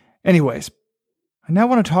 Anyways, I now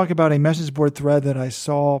want to talk about a message board thread that I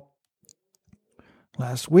saw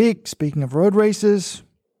last week. Speaking of road races,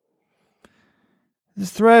 this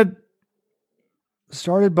thread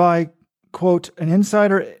started by, quote, an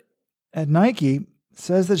insider at Nike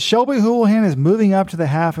says that Shelby Houlihan is moving up to the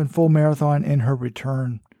half and full marathon in her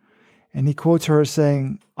return. And he quotes her as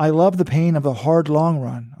saying, I love the pain of the hard long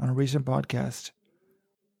run on a recent podcast.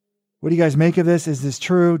 What do you guys make of this? Is this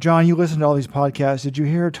true? John, you listen to all these podcasts. Did you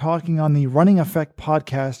hear her talking on the Running Effect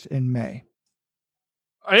podcast in May?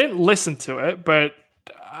 I didn't listen to it, but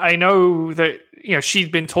I know that,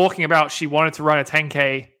 she'd been talking about she wanted to run a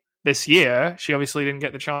 10K this year. She obviously didn't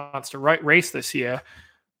get the chance to race this year.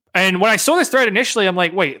 And when I saw this thread initially, I'm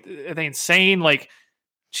like, wait, are they insane? Like,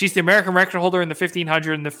 she's the American record holder in the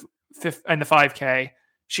 1500 and the 5K.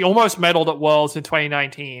 She almost medaled at Worlds in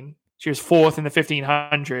 2019. She was 4th in the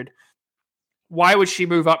 1500. Why would she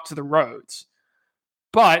move up to the roads?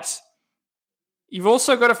 But you've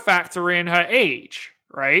also got to factor in her age,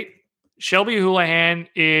 right? Shelby Houlihan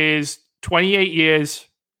is 28 years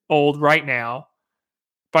old right now.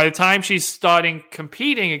 By the time she's starting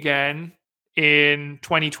competing again in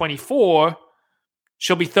 2024,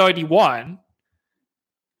 she'll be 31.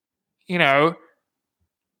 We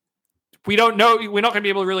don't know. We're not going to be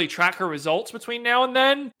able to really track her results between now and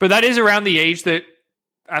then, but that is around the age that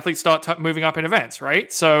athletes start moving up in events,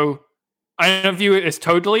 right? So I don't view it as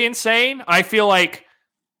totally insane. I feel like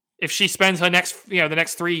if she spends the next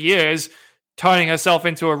 3 years turning herself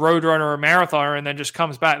into a road runner or a marathoner and then just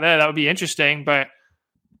comes back there, that would be interesting. But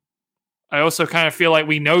I also kind of feel like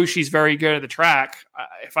we know she's very good at the track.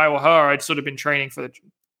 If I were her, I'd sort of been training to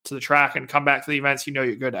the track and come back to the events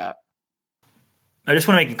you're good at. I just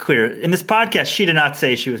want to make it clear. In this podcast, she did not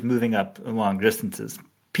say she was moving up long distances.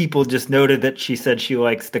 People just noted that she said she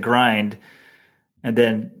likes the grind. And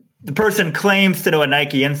then the person claims to know a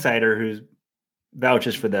Nike insider who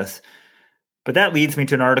vouches for this. But that leads me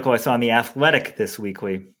to an article I saw in The Athletic this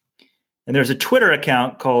weekly. And there's a Twitter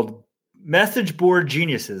account called Message Board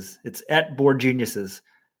Geniuses. It's at Board Geniuses.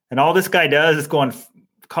 And all this guy does is go on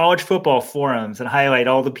college football forums and highlight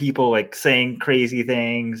all the people like saying crazy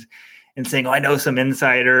things and saying, oh, I know some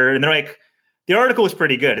insider. And they're like The article was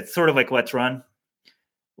pretty good. It's sort of like Let's Run.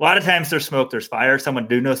 A lot of times there's smoke, there's fire. Someone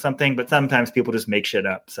do know something, but sometimes people just make shit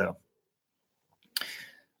up. So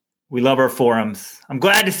we love our forums. I'm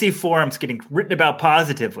glad to see forums getting written about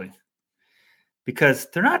positively because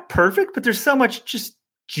they're not perfect, but there's so much just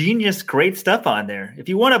genius, great stuff on there. If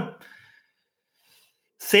you want a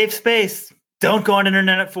safe space, don't go on an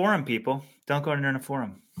internet forum, people. Don't go on an internet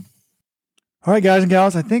forum. All right, guys and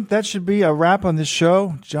gals, I think that should be a wrap on this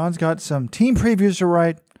show. John's got some team previews to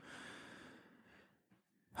write.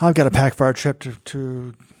 I've got to pack for our trip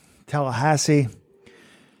to Tallahassee.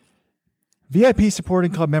 VIP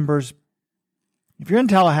supporting club members, if you're in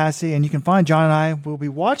Tallahassee and you can find John and I, we'll be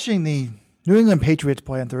watching the New England Patriots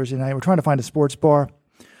play on Thursday night. We're trying to find a sports bar,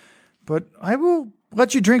 but I will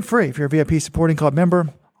let you drink free if you're a VIP supporting club member.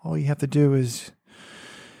 All you have to do is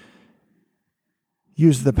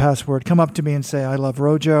use the password. Come up to me and say, I love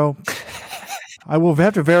Rojo. I will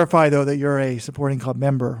have to verify, though, that you're a supporting club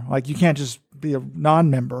member. Like, you can't just be a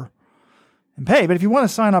non-member and pay. But if you want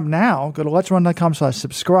to sign up now, go to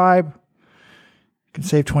letsrun.com/subscribe. You can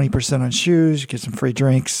save 20% on shoes. You get some free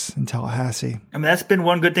drinks in Tallahassee. I mean, that's been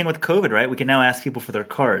one good thing with COVID, right? We can now ask people for their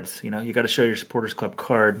cards. You know, you got to show your Supporters Club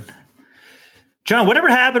card. John, whatever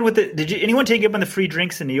happened with it? Did anyone take you up on the free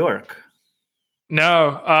drinks in New York?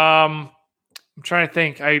 No. I'm trying to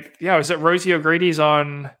think. I was at Rosie O'Grady's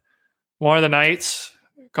on one of the nights.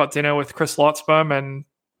 Got dinner with Chris Lotzbaum, and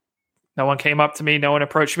no one came up to me. No one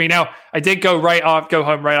approached me. Now, I did go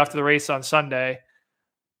home right after the race on Sunday,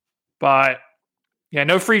 but yeah,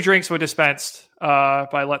 no free drinks were dispensed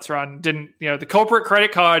by Let's Run. The corporate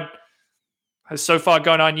credit card has so far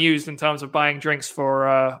gone unused in terms of buying drinks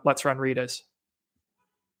for Let's Run readers.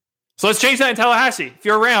 So let's change that in Tallahassee. If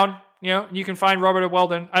you're around, you can find Robert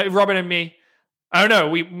and me. I don't know.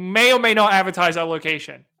 We may or may not advertise our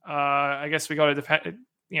location. I guess we got to depend.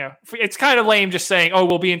 It's kind of lame just saying, "Oh,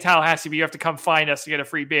 we'll be in Tallahassee, but you have to come find us to get a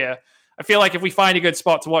free beer." I feel like if we find a good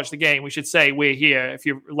spot to watch the game, we should say we're here. If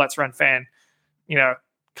you're a Let's Run fan,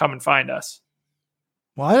 come and find us.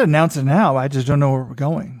 Well, I'd announce it now. I just don't know where we're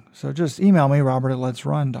going. So just email me,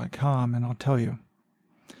 robert@letsrun.com, and I'll tell you.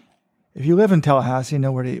 If you live in Tallahassee,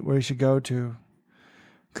 know where you should go to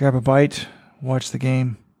grab a bite, watch the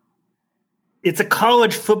game. It's a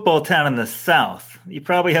college football town in the South. You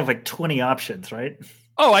probably have like 20 options, right?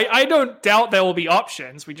 Oh, I don't doubt there will be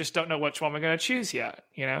options. We just don't know which one we're going to choose yet,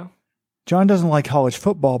 John doesn't like college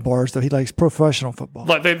football bars, though. He likes professional football.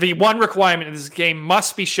 Look, the one requirement in this game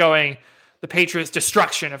must be showing the Patriots'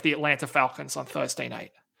 destruction of the Atlanta Falcons on Thursday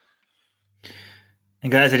night.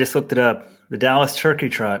 And guys, I just looked it up. The Dallas Turkey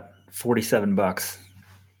Trot, $47.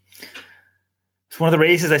 It's one of the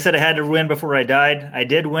races I said I had to win before I died. I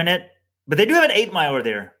did win it, but they do have an 8-miler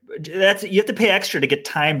there. You have to pay extra to get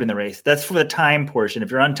timed in the race. That's for the time portion.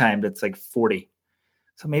 If you're untimed, it's like 40.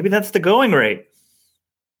 So maybe that's the going rate.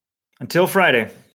 Until Friday.